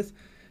play with.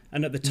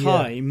 And at the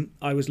time,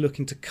 I was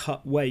looking to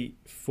cut weight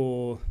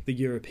for the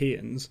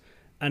Europeans,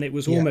 and it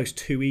was almost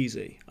too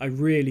easy. I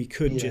really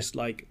could just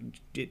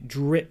it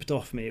dripped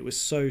off me. It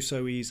was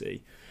so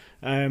easy.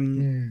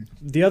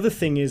 The other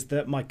thing is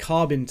that my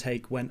carb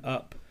intake went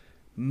up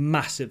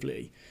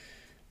massively,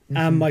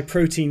 and my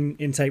protein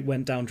intake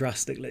went down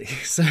drastically.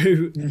 So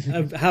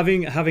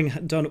having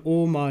done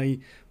all my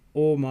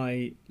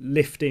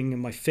lifting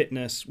and my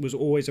fitness was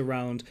always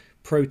around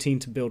protein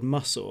to build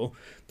muscle.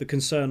 The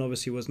concern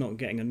obviously was not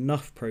getting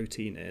enough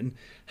protein in.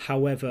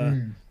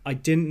 However, I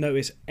didn't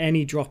notice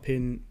any drop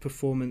in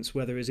performance,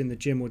 whether it's in the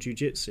gym or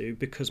jiu-jitsu,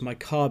 because my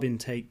carb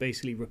intake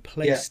basically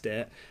replaced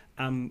it,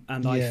 and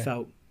I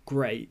felt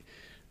great.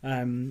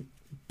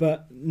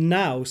 But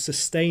now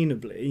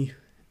sustainably,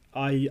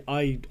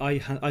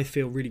 I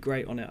feel really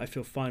great on it. I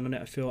feel fine on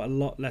it. I feel a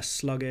lot less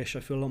sluggish.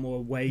 I feel a lot more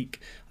awake.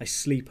 I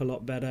sleep a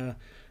lot better.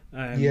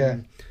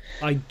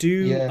 I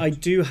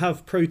do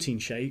have protein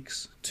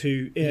shakes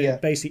to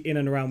basically in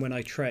and around when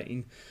I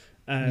train.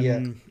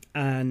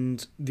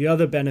 And the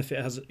other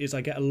benefit is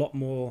I get a lot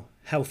more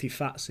healthy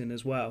fats in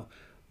as well,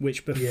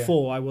 which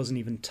before I wasn't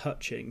even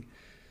touching.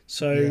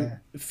 So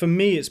for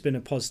me, it's been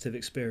a positive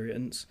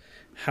experience.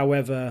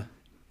 However,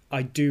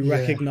 I do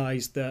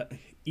recognize that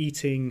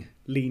eating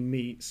lean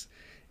meats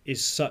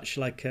is such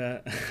like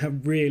a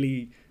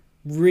really,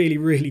 really,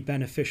 really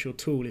beneficial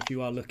tool if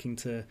you are looking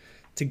to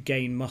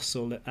gain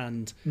muscle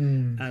and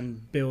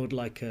build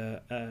like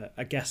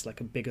I guess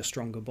like a bigger,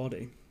 stronger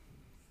body.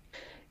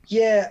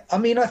 Yeah, I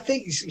mean, I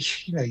think you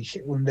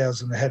hit one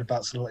nails on the head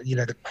about sort of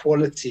like, the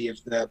quality of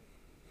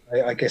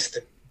I guess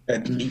the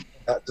meat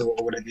or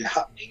whatever you're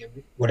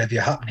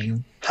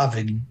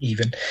having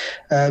even.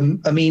 I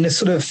mean, a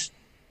sort of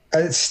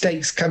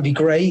steaks can be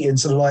great and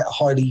sort of like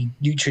highly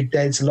nutrient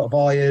dense, a lot of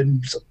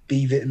iron, sort of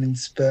B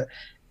vitamins, but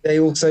they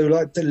also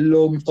like the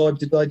long time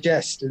to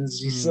digest. And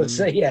as you sort of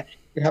say, you're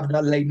having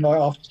that late night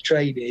after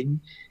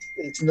training,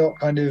 it's not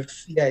kind of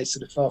it's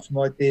sort of far from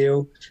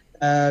ideal.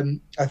 I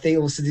think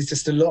also there's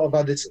just a lot of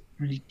other sort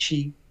of really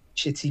cheap,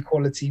 shitty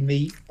quality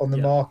meat on the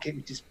market,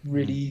 which is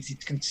really easy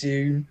to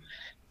consume.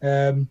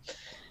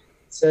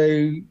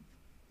 So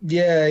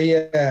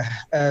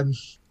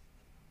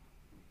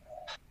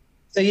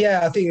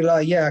I think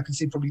I can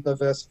see probably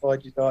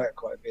diversified your diet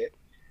quite a bit.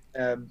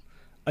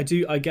 I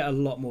get a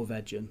lot more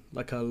veg in.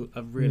 Like I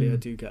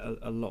do get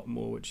a lot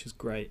more, which is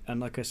great. And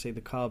like I say,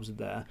 the carbs are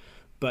there,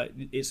 but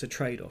it's a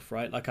trade-off,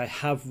 right? Like I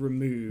have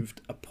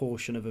removed a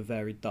portion of a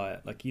varied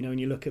diet. Like, when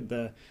you look at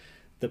the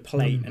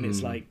plate and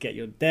it's like, get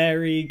your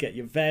dairy, get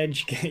your veg,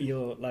 get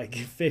your like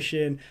fish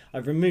in.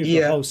 I've removed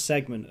a whole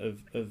segment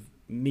of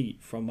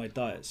meat from my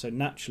diet. So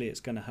naturally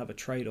it's going to have a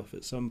trade-off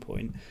at some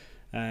point.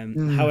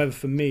 However,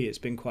 for me, it's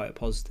been quite a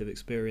positive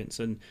experience.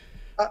 And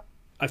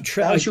I've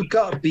tried. How's your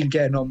gut been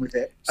getting on with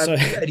it? So-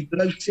 Any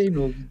bloating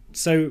or?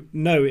 So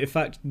no, in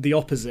fact, the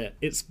opposite.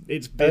 It's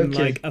been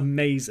Okay. like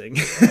amazing.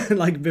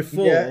 Like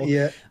before,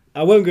 Yeah.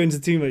 I won't go into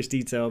too much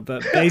detail,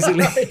 but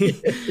basically,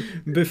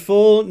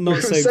 before not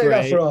We'll so save that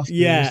great. for afterwards.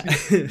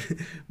 Yeah,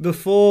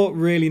 before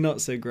really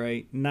not so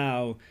great.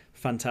 Now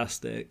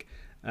fantastic.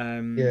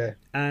 Yeah.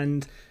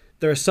 And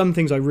there are some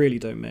things I really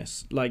don't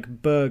miss,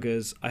 like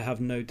burgers. I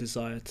have no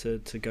desire to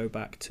go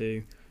back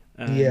to.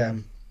 Yeah.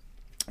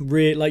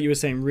 Like you were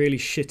saying, really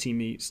shitty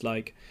meats,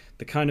 like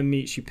the kind of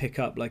meats you pick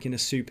up like in a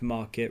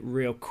supermarket,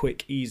 real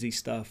quick, easy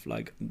stuff.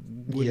 Like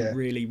wouldn't Yeah.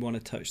 really want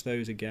to touch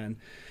those again.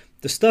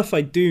 The stuff I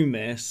do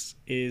miss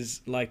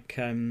is like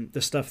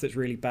the stuff that's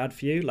really bad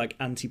for you, like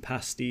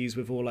antipasties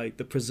with all like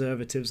the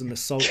preservatives and the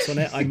salts on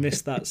it. I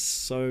miss that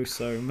so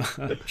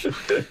much.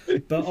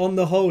 But on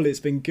the whole,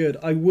 it's been good.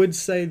 I would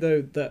say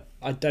though that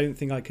I don't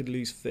think I could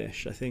lose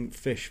fish. I think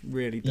fish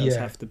really does Yeah.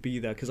 have to be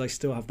there because I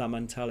still have that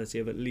mentality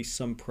of at least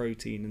some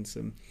protein and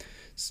some,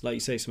 like you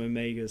say, some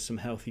omegas, some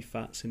healthy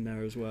fats in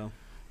there as well.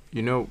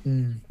 You know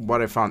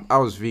what I found? I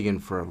was vegan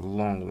for a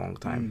long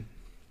time.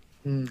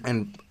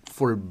 And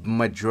for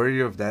majority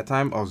of that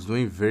time, I was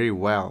doing very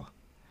well.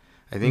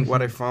 I think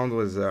what I found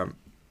was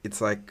it's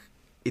like,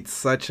 it's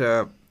such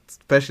a,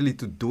 especially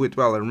to do it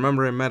well. I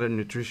remember I met a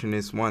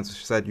nutritionist once.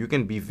 She said, you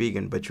can be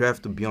vegan, but you have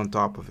to be on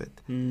top of it.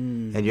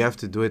 And you have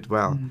to do it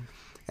well.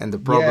 And the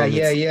problem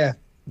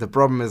the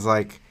problem is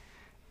like,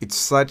 it's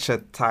such a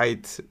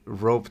tight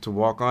rope to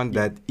walk on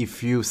that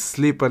if you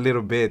slip a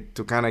little bit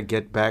to kind of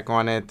get back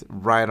on it,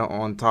 right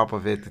on top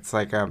of it, it's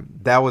like,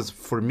 that was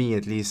for me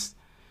at least.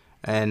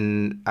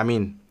 And I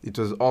mean, it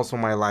was also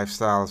my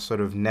lifestyle,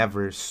 sort of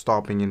never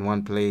stopping in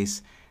one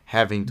place,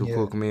 having to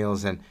cook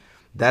meals. And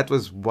that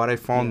was what I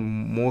found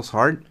most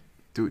hard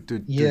to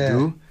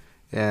do.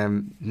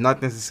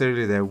 Not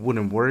necessarily that it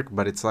wouldn't work,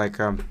 but it's like,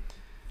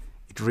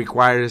 it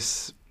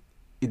requires,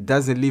 it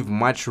doesn't leave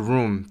much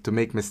room to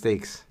make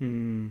mistakes.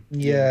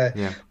 Yeah.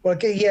 Well,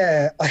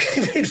 I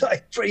mean,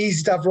 like pretty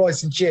easy to have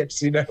rice and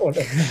chips, you know.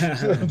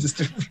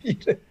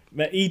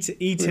 But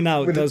eating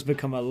out does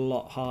become a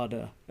lot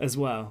harder as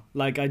well.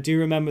 Like I do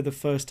remember the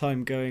first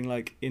time going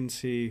like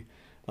into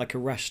like a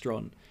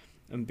restaurant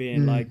and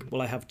being like,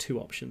 well, I have two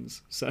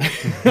options, so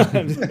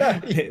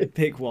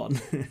pick one.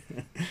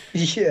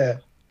 Yeah.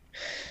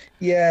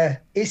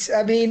 It's.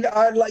 I mean,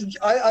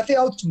 I think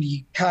ultimately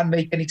you can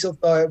make any sort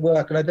of diet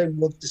work, and I don't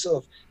want to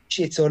sort of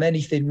shit on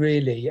anything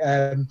really.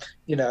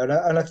 You know,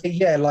 and I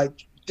think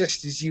like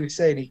just as you were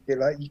saying, Ethan,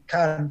 like you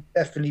can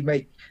definitely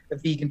make a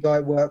vegan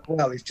diet work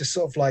well. It's just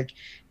sort of like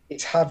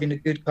it's having a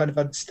good kind of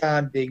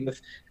understanding of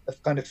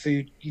kind of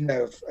food, you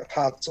know, of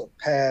how to sort of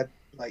pair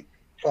like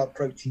plant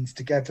proteins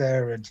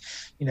together, and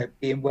you know,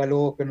 being well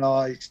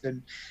organized.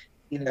 And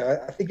you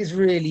know, I think it's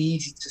really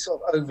easy to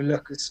sort of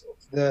overlook as sort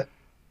of the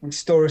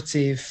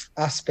restorative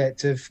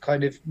aspect of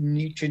kind of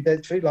nutrient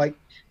dense food, like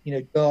you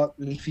know, dark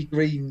leafy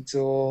greens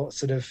or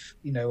sort of,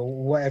 you know,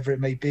 whatever it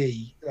may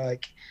be.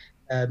 Like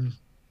that's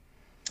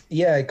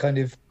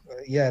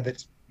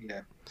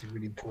it's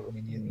really important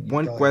in your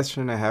One diet.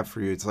 question I have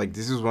for you, it's like,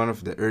 this is one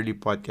of the early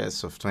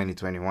podcasts of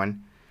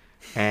 2021,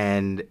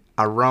 and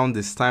around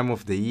this time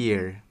of the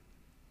year,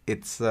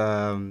 it's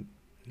A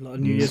lot of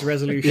New Year's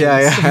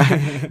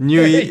resolutions.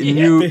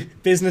 new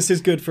Business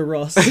is good for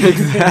Ross.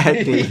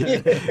 exactly.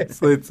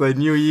 So it's like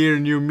new year,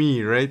 new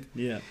me, right?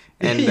 Yeah.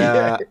 And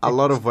a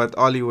lot of what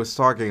Ollie was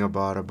talking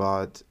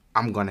about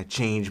I'm gonna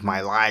change my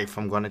life,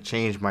 I'm gonna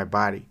change my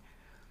body.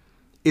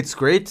 It's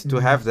great to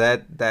have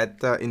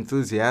that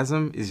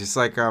enthusiasm. It's just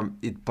like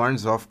it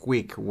burns off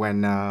quick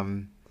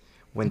when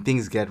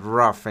things get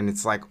rough and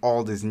it's like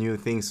all these new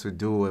things to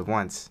do at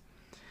once.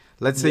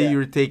 Let's say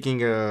you're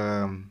taking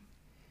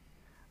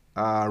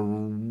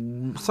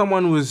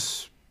someone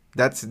who's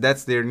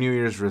that's their New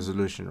Year's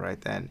resolution,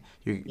 right? And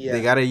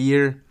they got a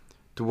year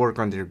to work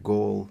on their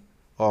goal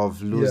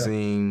of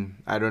losing,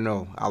 I don't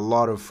know, a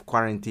lot of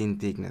quarantine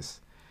thickness.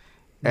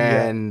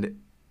 And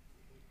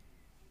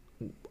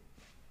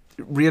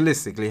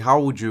realistically, how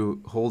would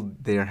you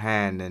hold their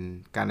hand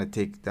and kind of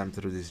take them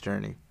through this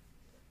journey?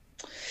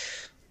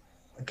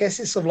 I guess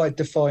it's sort of like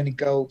defining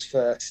goals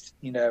first,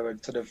 you know,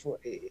 and sort of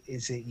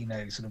is it, you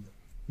know, sort of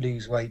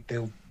lose weight,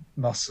 build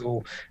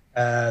muscle,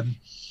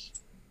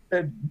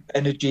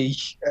 energy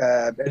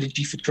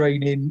for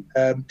training.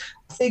 I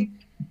think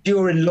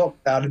during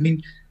lockdown, I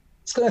mean,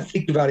 it's going to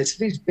think about it.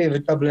 It's a bit of a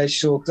double-edged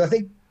sword because I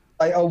think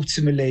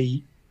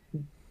ultimately,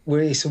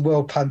 where it's a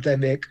world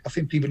pandemic, I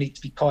think people need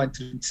to be kind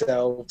to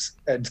themselves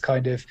and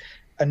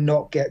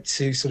not get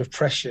too sort of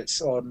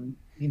precious on,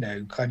 you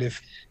know, kind of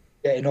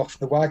getting off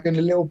the wagon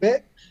a little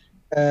bit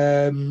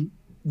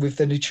with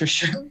the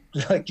nutrition.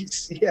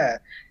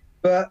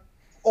 But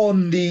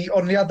on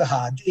the other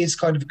hand, it's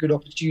kind of a good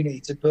opportunity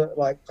to put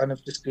like kind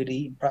of just good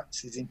eating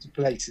practices into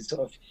place and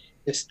sort of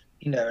just,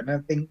 you know, and I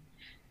think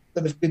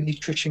sort of good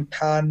nutrition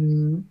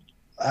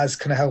as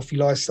kind of healthy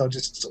lifestyle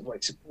just sort of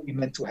like support your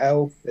mental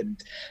health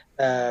and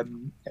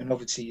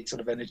obviously sort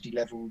of energy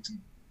levels.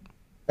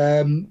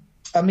 I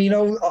mean,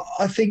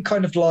 I think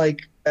kind of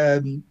like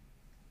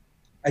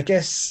I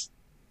guess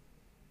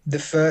the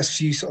first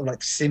few sort of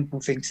like simple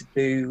things to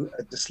do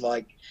are just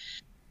like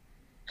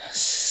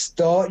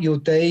start your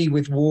day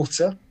with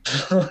water.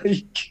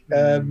 Like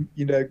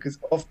you know, because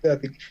often I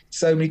think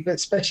so many, but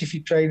especially if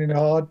you're training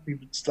hard,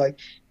 people just like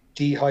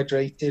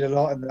dehydrated a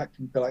lot, and that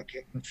can like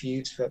get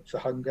confused for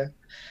hunger.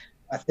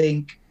 I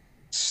think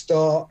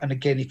start, and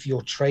again, if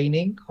you're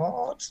training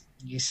hard,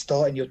 you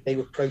starting your day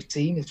with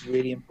protein is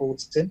really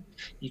important.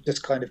 You've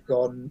just kind of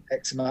gone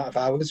X amount of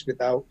hours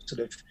without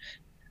sort of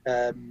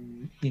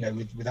you know,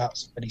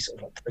 without any sort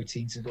of like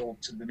proteins or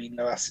sort of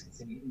amino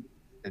acids in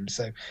them.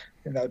 So I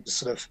think that would just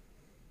sort of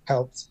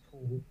help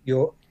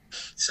your.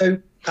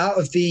 So out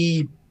of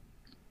the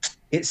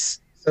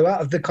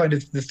kind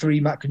of the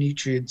three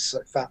macronutrients,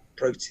 like fat,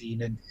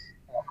 protein, and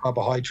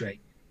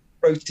carbohydrate.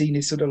 Protein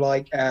is sort of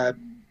like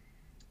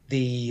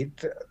the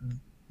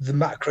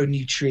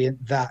macronutrient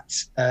that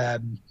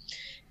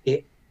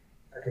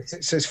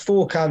so it's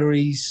 4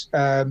 calories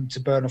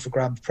to burn off a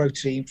gram of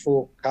protein,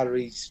 4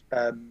 calories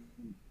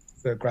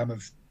for a gram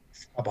of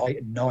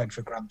carbohydrate, and 9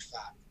 for a gram of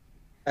fat.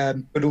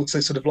 But also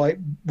sort of like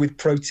with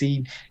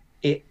protein,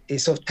 it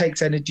sort of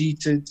takes energy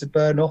to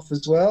burn off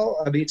as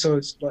well. I mean, it's sort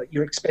of like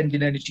you're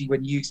expending energy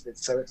when using it,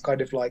 so it's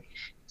kind of like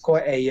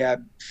quite a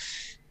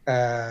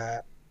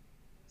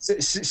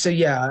so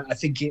yeah, I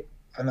think it.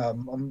 And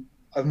I'm on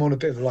a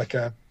bit of like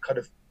a kind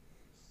of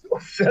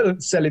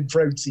selling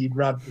protein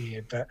rant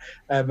here, but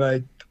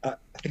I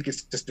think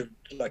it's just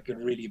like a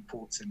really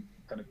important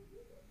kind of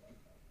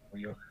what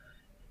you're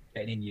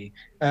getting in you.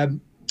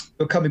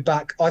 But coming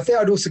back, I think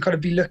I'd also kind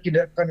of be looking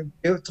at kind of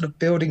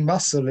building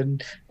muscle,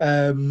 and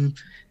I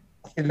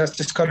think that's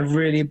just kind of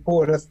really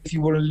important if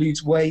you want to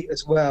lose weight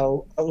as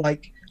well.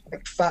 Like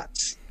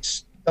fat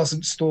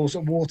doesn't store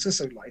sort of water,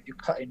 so like if you're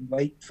cutting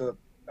weight for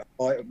a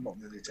fight, not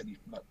that there's any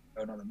much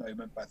going on at the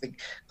moment, but I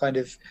think kind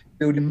of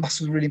building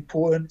muscle is really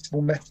important. It's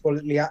more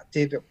metabolically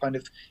active. It'll kind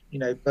of, you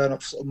know, burn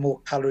off sort of more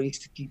calories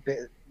to keep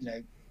it, you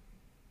know,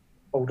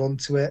 hold on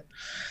to it.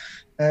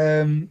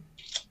 I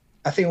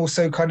think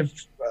also kind of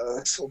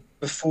sort of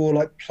before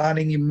like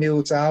planning your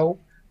meals out,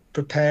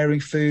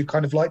 preparing food,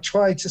 kind of like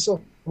try to sort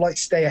of like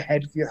stay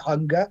ahead of your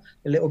hunger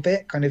a little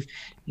bit. Kind of,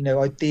 you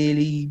know,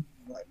 ideally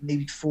like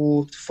maybe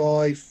 4 to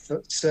 5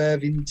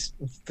 servings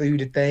of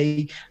food a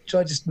day.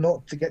 Try just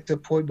not to get to a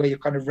point where you're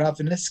kind of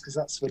ravenous, because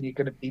that's when you're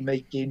going to be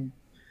making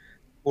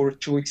poorer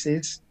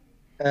choices.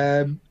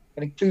 And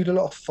include a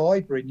lot of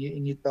fiber in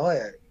your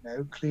diet. You know,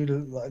 include a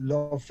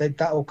lot of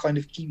that will kind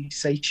of keep you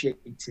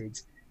satiated.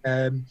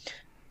 A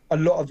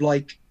lot of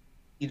like,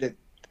 you know,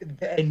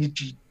 the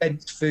energy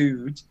dense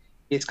food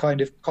is kind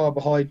of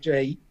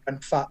carbohydrate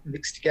and fat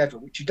mixed together,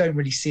 which you don't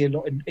really see a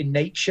lot in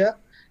nature.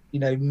 You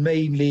know,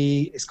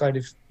 mainly it's kind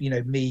of, you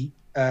know, meat,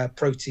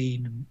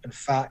 protein and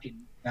fat in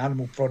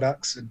animal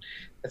products, and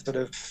sort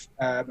of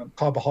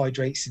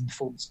carbohydrates in the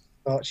forms of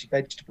starchy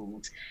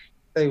vegetables.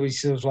 They always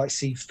sort of like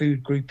see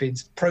food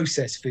groupings,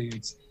 processed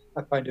foods,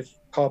 a kind of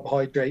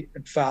carbohydrate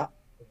and fat,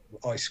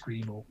 ice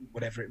cream or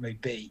whatever it may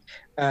be.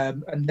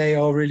 And they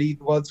are really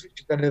the ones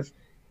which are kind of,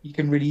 you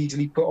can really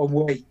easily put on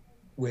weight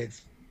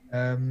with.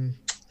 So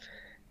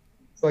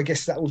I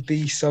guess that would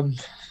be some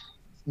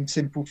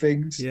simple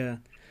things. Yeah.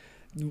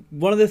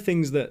 One of the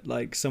things that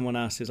like someone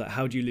asked is like,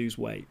 how do you lose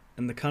weight?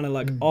 And the kind of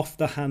like off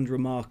the hand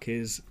remark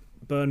is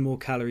burn more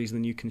calories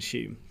than you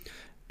consume.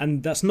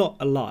 And that's not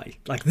a lie.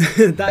 Like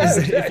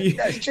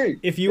that's true.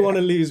 If you want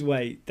to lose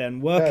weight, then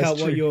work out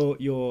what your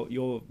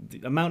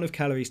the amount of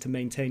calories to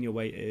maintain your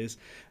weight is,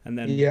 and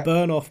then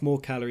burn off more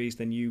calories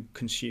than you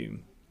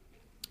consume.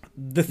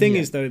 The thing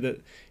is though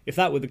that if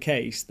that were the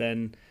case,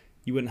 then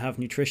you wouldn't have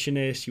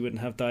nutritionists, you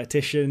wouldn't have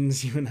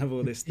dietitians, you wouldn't have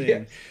all this thing.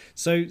 Yeah.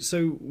 So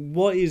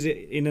what is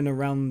it in and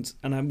around?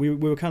 And we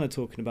were kind of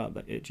talking about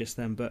it just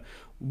then. But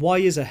why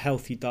is a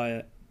healthy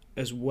diet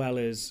as well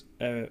as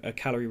a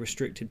calorie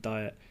restricted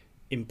diet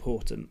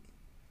important?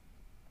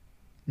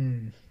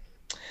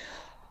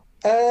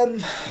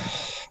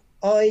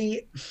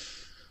 I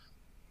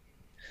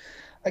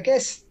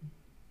guess,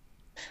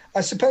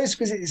 I suppose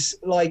because it's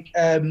like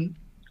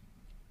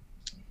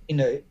you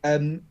know,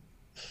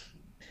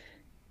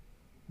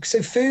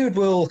 so food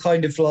will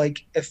kind of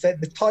like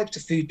affect the types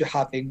of food you're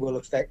having, will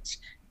affect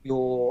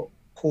your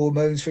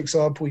hormones, for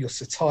example, your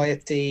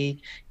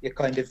satiety, your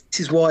kind of,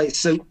 this is why it's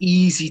so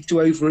easy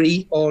to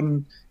overeat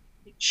on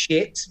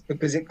shit,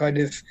 because it kind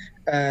of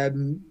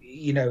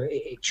you know,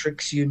 it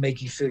tricks you and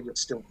makes you feel you're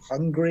still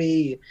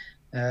hungry.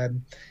 I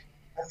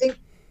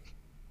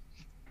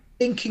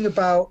think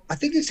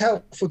it's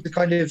helpful to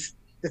kind of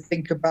to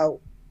think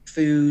about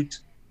food,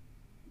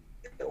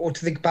 or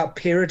to think about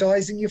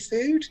periodizing your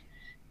food,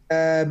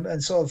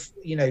 and sort of,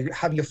 you know,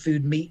 have your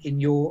food meet in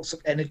your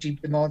sort of energy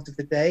demands of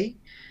the day.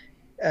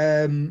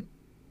 I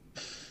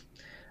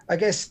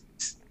guess,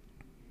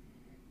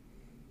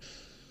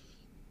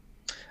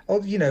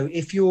 you know,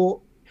 if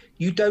you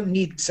don't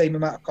need the same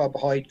amount of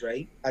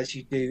carbohydrate as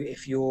you do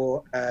if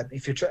you're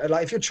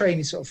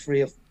training sort of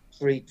 3 or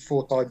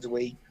 4 times a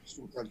week,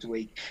 4 times a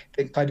week,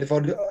 then kind of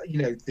on,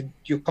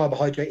 your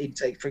carbohydrate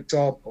intake, for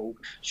example,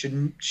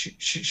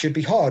 should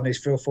be high on those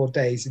 3 or 4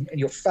 days, and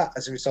your fat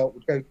as a result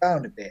would go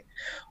down a bit.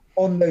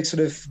 On those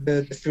sort of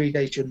the 3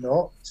 days you're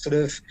not, sort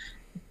of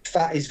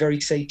fat is very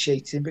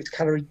satiating, but it's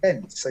calorie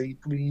dense, so you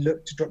probably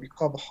look to drop your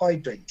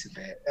carbohydrate a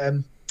bit.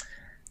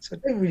 So I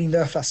don't really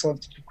know if that's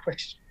answered your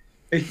question.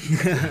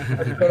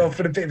 I've gone off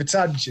on a bit of a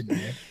tangent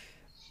here.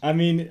 I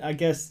mean, I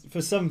guess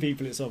for some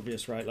people it's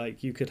obvious, right?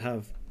 Like you could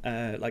have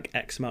like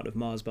X amount of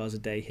Mars bars a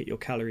day, hit your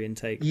calorie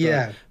intake.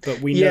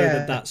 But we know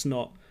that that's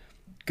not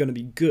going to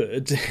be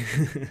good.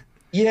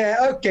 Yeah.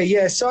 Okay.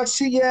 Yeah. So I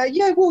see. Yeah.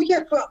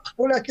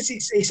 But I guess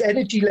it's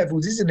energy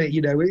levels, isn't it?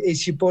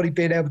 It's your body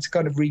being able to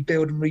kind of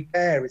rebuild and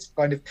repair. It's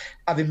kind of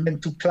having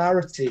mental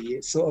clarity.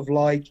 It's sort of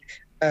like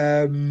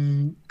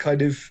having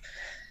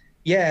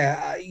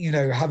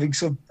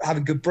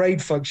good brain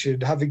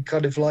function, having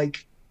kind of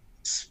like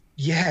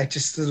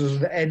just sort of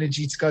the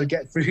energy to kind of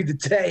get through the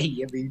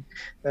day. I mean,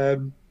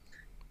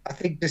 I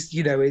think just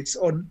it's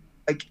on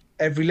like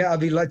every level. I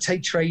mean, like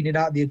take training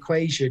out of the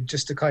equation,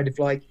 just to kind of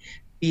like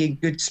be in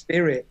good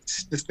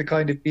spirits, just to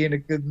kind of be in a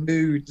good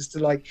mood, just to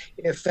like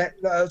affect.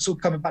 It's all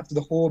coming back to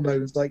the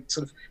hormones, like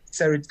sort of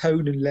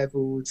serotonin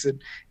levels and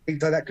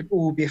things like that, could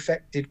all be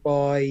affected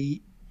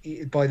by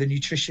the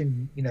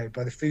nutrition,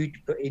 by the food you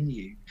put in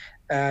you.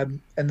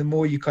 And the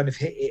more you kind of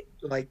hit it,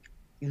 like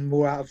the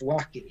more out of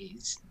whack it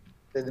is,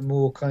 then the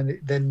more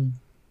then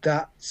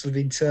that sort of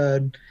in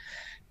turn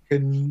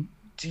can.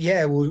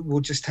 We'll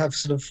just have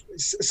sort of.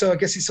 So I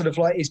guess it's sort of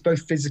like it's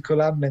both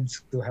physical and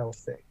mental health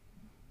thing.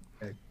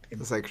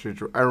 That's actually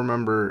true. I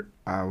remember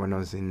when I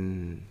was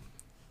in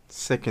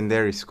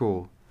secondary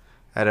school,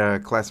 I had a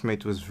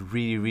classmate who was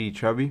really, really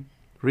chubby,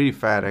 really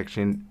fat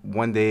actually. And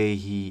one day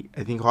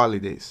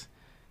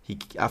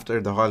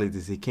after the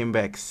holidays, he came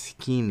back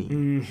skinny.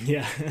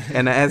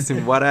 And I asked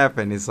him what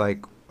happened. He's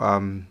like,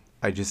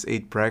 I just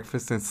ate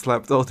breakfast and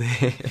slept all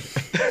day.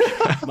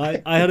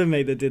 I had a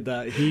mate that did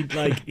that.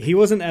 He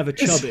wasn't ever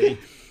chubby.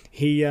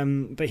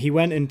 But he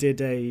went and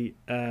did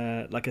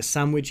a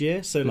sandwich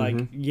year, so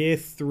like year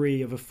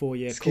 3 of a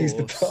 4-year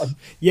course.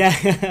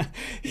 Yeah,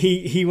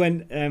 he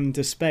went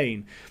to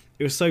Spain.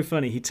 It was so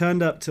funny. He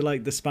turned up to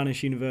like the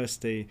Spanish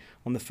university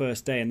on the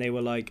first day, and they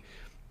were like,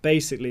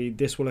 basically,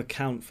 this will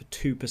account for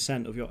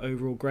 2% of your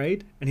overall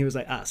grade. And he was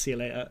like, see you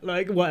later.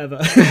 Like,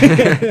 whatever.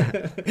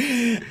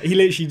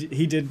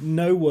 He did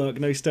no work,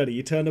 no study.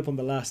 He turned up on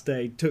the last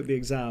day, took the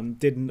exam,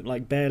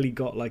 barely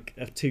got like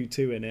a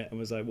 2-2 in it, and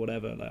was like,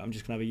 whatever, like, I'm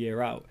just going to have a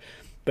year out.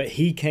 But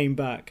he came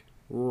back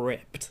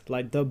ripped,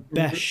 like the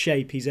best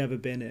shape he's ever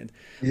been in.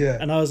 Yeah.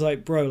 And I was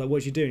like, bro, like,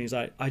 what you doing? He's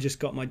like, I just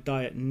got my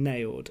diet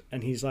nailed.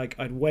 And he's like,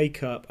 I'd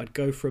wake up, I'd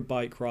go for a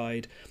bike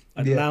ride,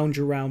 I'd lounge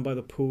around by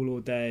the pool all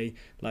day,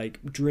 like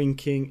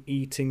drinking,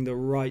 eating the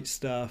right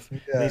stuff.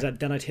 And he's like,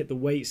 then I'd hit the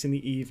weights in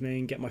the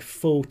evening, get my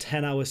full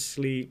 10 hours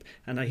sleep.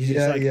 And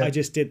I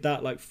just did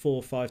that like 4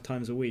 or 5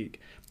 times a week.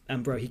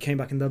 And bro, he came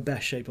back in the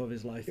best shape of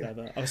his life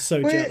ever. I was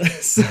so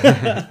jealous.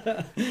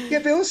 But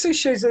it also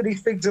shows that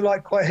these things are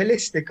like quite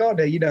holistic, aren't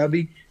they? I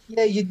mean,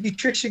 your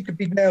nutrition could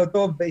be nailed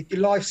on, but if your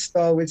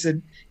lifestyle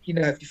isn't, if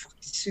you're fucking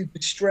super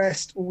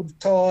stressed all the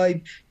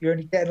time, you're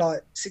only getting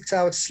like 6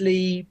 hours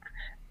sleep,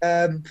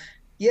 then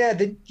you're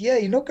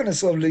not going to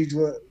sort of lose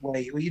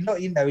weight, or you're not,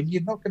 and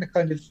you're not going to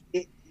kind of,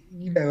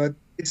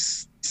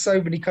 it's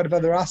so many kind of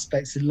other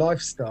aspects in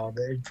lifestyle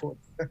that are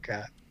important to look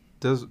at.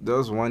 There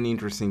was one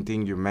interesting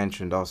thing you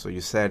mentioned also. You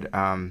said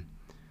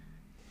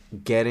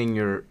getting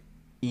your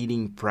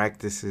eating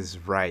practices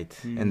right,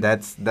 and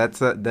that's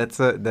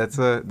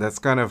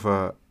kind of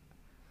a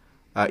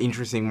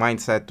interesting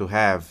mindset to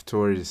have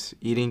towards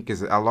eating,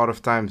 because a lot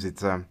of times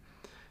it's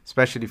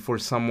especially for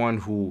someone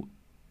who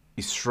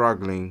is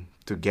struggling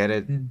to get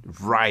it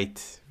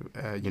right,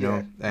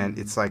 and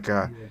it's like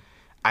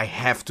I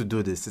have to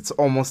do this. It's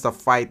almost a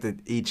fight at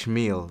each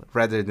meal,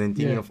 rather than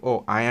thinking of,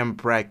 I am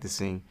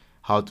practicing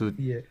how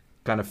to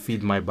kind of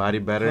feed my body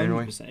better. 100%.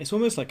 Anyway, it's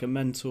almost like a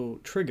mental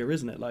trigger,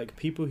 isn't it? Like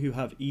people who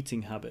have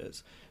eating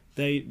habits,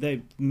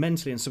 they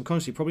mentally and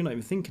subconsciously probably not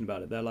even thinking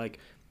about it. They're like,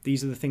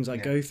 these are the things I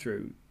go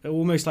through. They're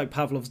almost like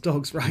Pavlov's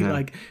dogs, right?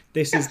 Like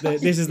this is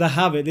the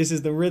habit, this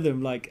is the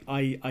rhythm. Like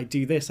I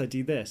do this, I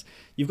do this.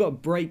 You've got to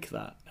break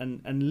that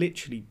and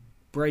literally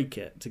break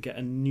it to get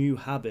a new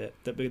habit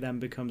that then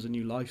becomes a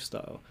new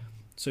lifestyle.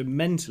 So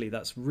mentally,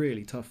 that's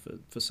really tough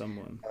for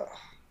someone.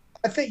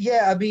 I think,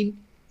 I mean,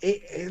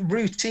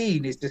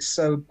 routine is just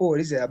so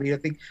important, isn't it? I mean, I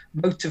think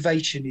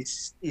motivation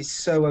is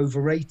so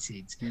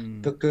overrated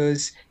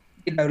because,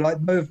 like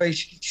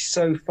motivation is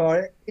so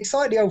far. It's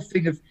like the old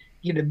thing of,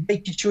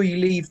 making sure you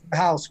leave the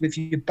house with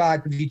your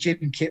bag with your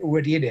gym kit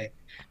already in it.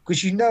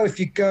 Because if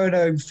you're going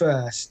home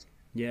first,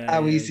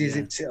 how easy is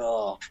it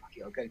to, fuck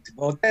it,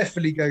 I'll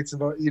definitely go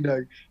tomorrow,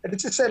 And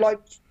it's just so like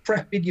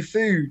prepping your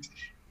food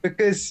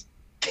because,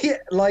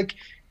 because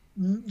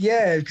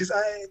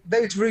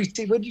those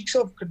routine, when you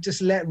sort of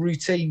just let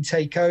routine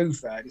take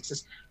over, and it's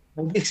just,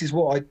 well, this is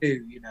what I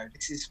do,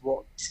 this is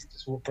what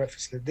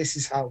breakfast is, this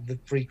is how the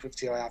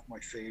frequency I have my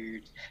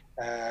food.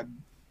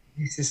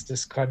 this is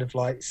just kind of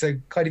like, so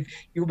kind of,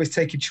 you almost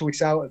take a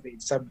choice out of it in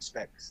some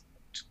respects,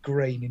 just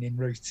graining in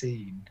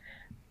routine.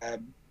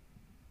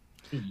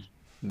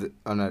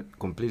 On a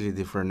completely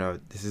different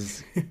note, this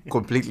is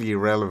completely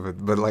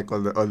irrelevant, but like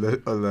on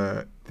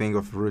the thing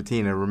of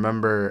routine, I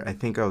remember, I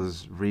think I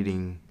was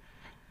reading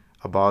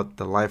about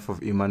the life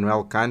of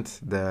Immanuel Kant,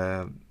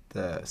 the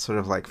sort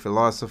of like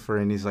philosopher,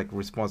 and he's like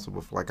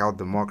responsible for like how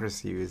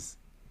democracy is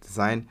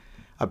designed.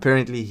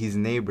 Apparently his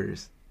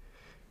neighbors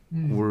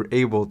were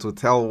able to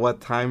tell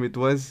what time it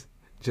was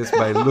just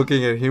by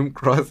looking at him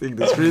crossing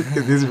the street,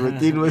 because his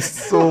routine was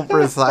so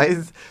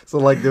precise. So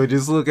like they would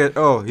just look at,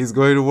 oh, he's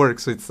going to work,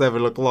 so it's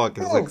 7 o'clock,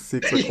 it's like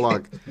 6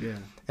 o'clock. Yeah.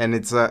 And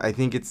it's I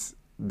think it's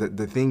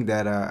the thing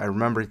that I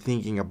remember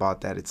thinking about,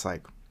 that it's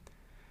like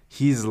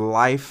his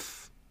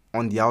life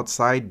on the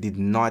outside did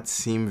not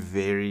seem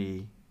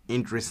very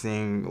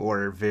interesting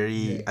or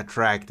very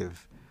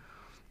attractive,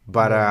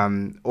 but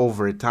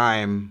over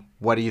time,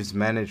 what he's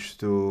managed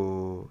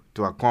to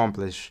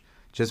accomplish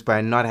just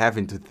by not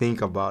having to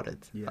think about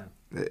it,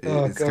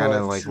 it's kind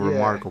of like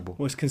remarkable.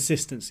 Well, it's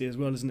consistency as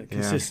well, isn't it?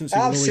 Yeah. Consistency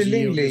will always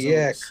Absolutely,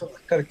 yield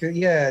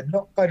results.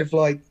 not kind of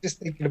like just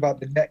thinking about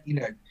the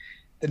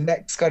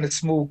next kind of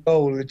small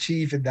goal,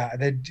 achieving that,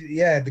 and then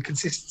the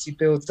consistency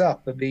builds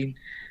up. I mean,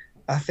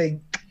 I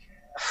think,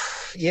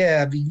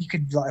 I mean, you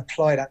could like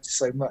apply that to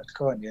so much,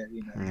 can't you?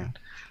 You know. Yeah.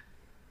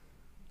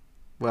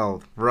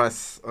 Well,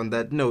 Russ, on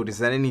that note, is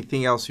there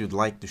anything else you'd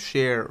like to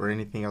share, or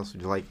anything else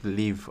you'd like to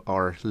leave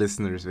our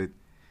listeners with?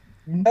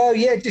 No,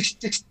 give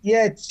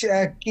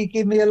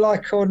me a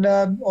like on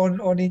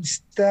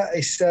Insta.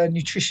 It's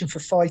Nutrition for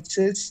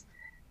Fighters,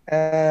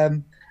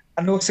 and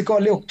also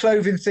got a little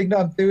clothing thing that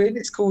I'm doing.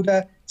 It's called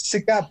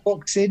Sagat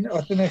Boxing. I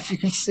don't know if you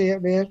can see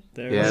it there.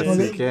 Yes,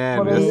 you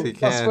can.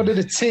 That's one of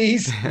the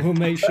tees. We'll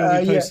make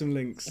sure we post some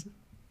links.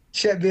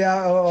 Check me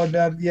out on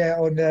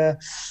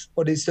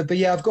Insta. But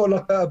yeah, I've got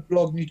like a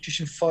blog,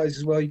 Nutrition for Fighters,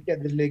 as well. You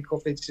get the link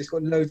off it. It's just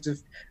got loads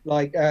of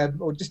like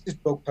or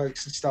just blog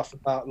posts and stuff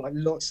about like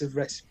lots of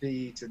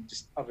recipes and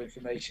just other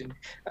information.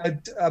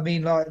 And I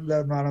mean, like,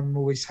 man, I'm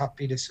always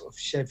happy to sort of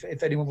share.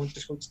 If anyone wants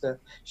to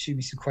shoot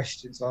me some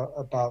questions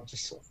about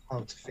just sort of how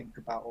to think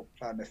about or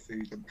plan their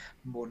food, I'm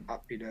more than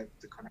happy to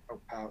kind of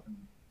help out.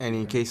 And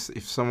in case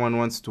if someone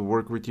wants to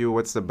work with you,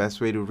 what's the best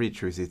way to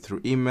reach you? Is it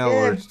through email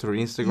or through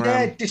Instagram?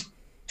 Yeah, just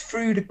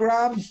through the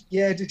gram.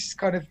 Yeah, just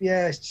kind of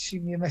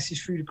shoot me a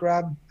message through the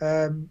gram,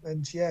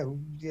 and see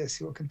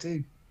what I can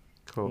do.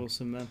 Cool.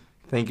 Awesome, man.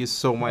 Thank you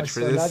so much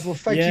for this. Lad. Well,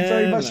 thank you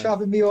very much for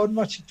having me on.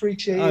 Much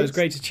appreciated. It was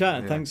great to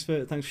chat. Thanks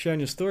for sharing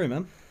your story,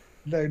 man.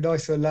 No,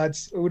 nice one,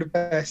 lads. All the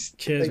best.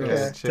 Cheers, Take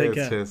Ross. care. Take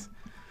care. Cheers.